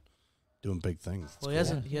up and doing big things. It's Well,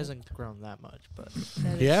 cool. he hasn't grown that much, but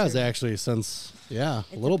That He is has true. actually since, a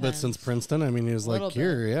It little bit depends. since Princeton. I mean, he was Little like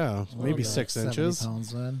here, maybe bit. 6 70 inches.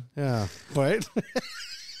 pounds then. Yeah, right.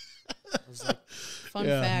 I was like, Fun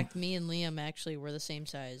fact: me and Liam actually were the same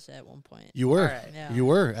size at one point. You were, Alright. Yeah. you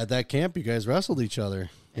were at that camp. You guys wrestled each other.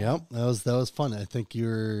 Yeah. Yep, that was fun. I think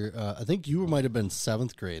you might have been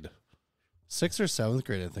 7th grade, 6th or 7th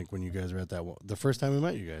grade. I think when you guys were at that one, the first time we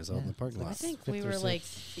met you guys out in the parking I lot. think Fifth we or were like,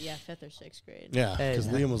 sixth. 5th or 6th grade. Yeah, Hey, because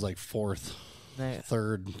yeah. Liam was like 4th, Ne-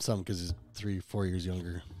 3rd, something because he's 3-4 years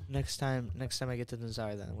younger. Next time I get to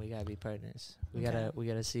Nazar, then we gotta be partners. We Okay.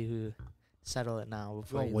 gotta see who settle it now You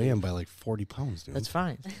before you weigh him leave. by like 40 pounds, dude. That's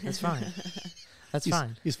fine. That's fine. That's he's,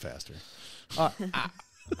 fine. He's faster. Fair.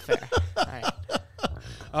 All right.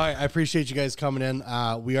 All right, I appreciate you guys coming in.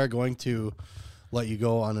 We are going to let you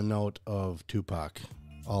go on a note of Tupac.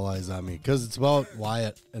 All eyes on me, because it's about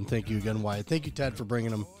Wyatt. And thank you again, Wyatt. Thank you, Ted, for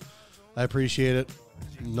bringing him. I appreciate it.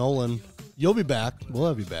 Nolan, you'll be back. We'll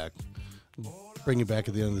have you back. Bring you back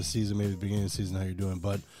at the end of the season, maybe the beginning of the season, how you're doing.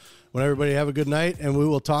 But when everybody have a good night, and we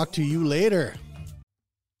will talk to you later.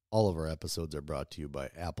 All of our episodes are brought to you by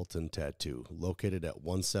Appleton Tattoo, located at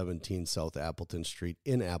 117 South Appleton Street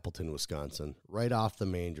in Appleton, Wisconsin, right off the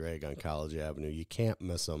main drag on College Avenue. You can't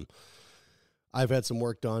miss them. I've had some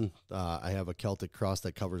work done. I have a Celtic cross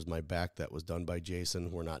that covers my back that was done by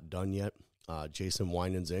Jason. We're not done yet. Jason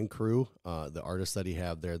Winans and crew, the artists that he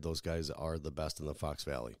have there, those guys are the best in the Fox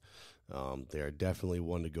Valley. They are definitely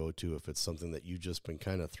one to go to if it's something that you've just been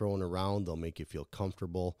kind of throwing around. They'll make you feel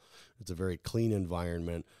comfortable. It's a very clean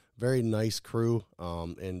environment, very nice crew,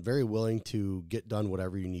 and very willing to get done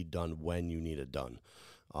whatever you need done when you need it done.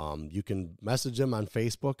 You can message them on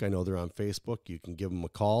Facebook. I know they're on Facebook. You can give them a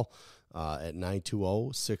call at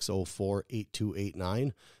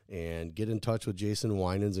 920-604-8289 and get in touch with Jason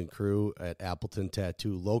Winans and crew at Appleton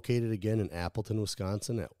Tattoo, located again in Appleton,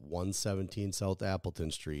 Wisconsin at 117 South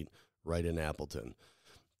Appleton Street, right in Appleton.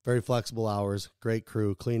 Very flexible hours, great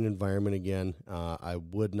crew, clean environment again. I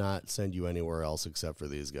would not send you anywhere else except for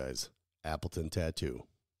these guys. Appleton Tattoo.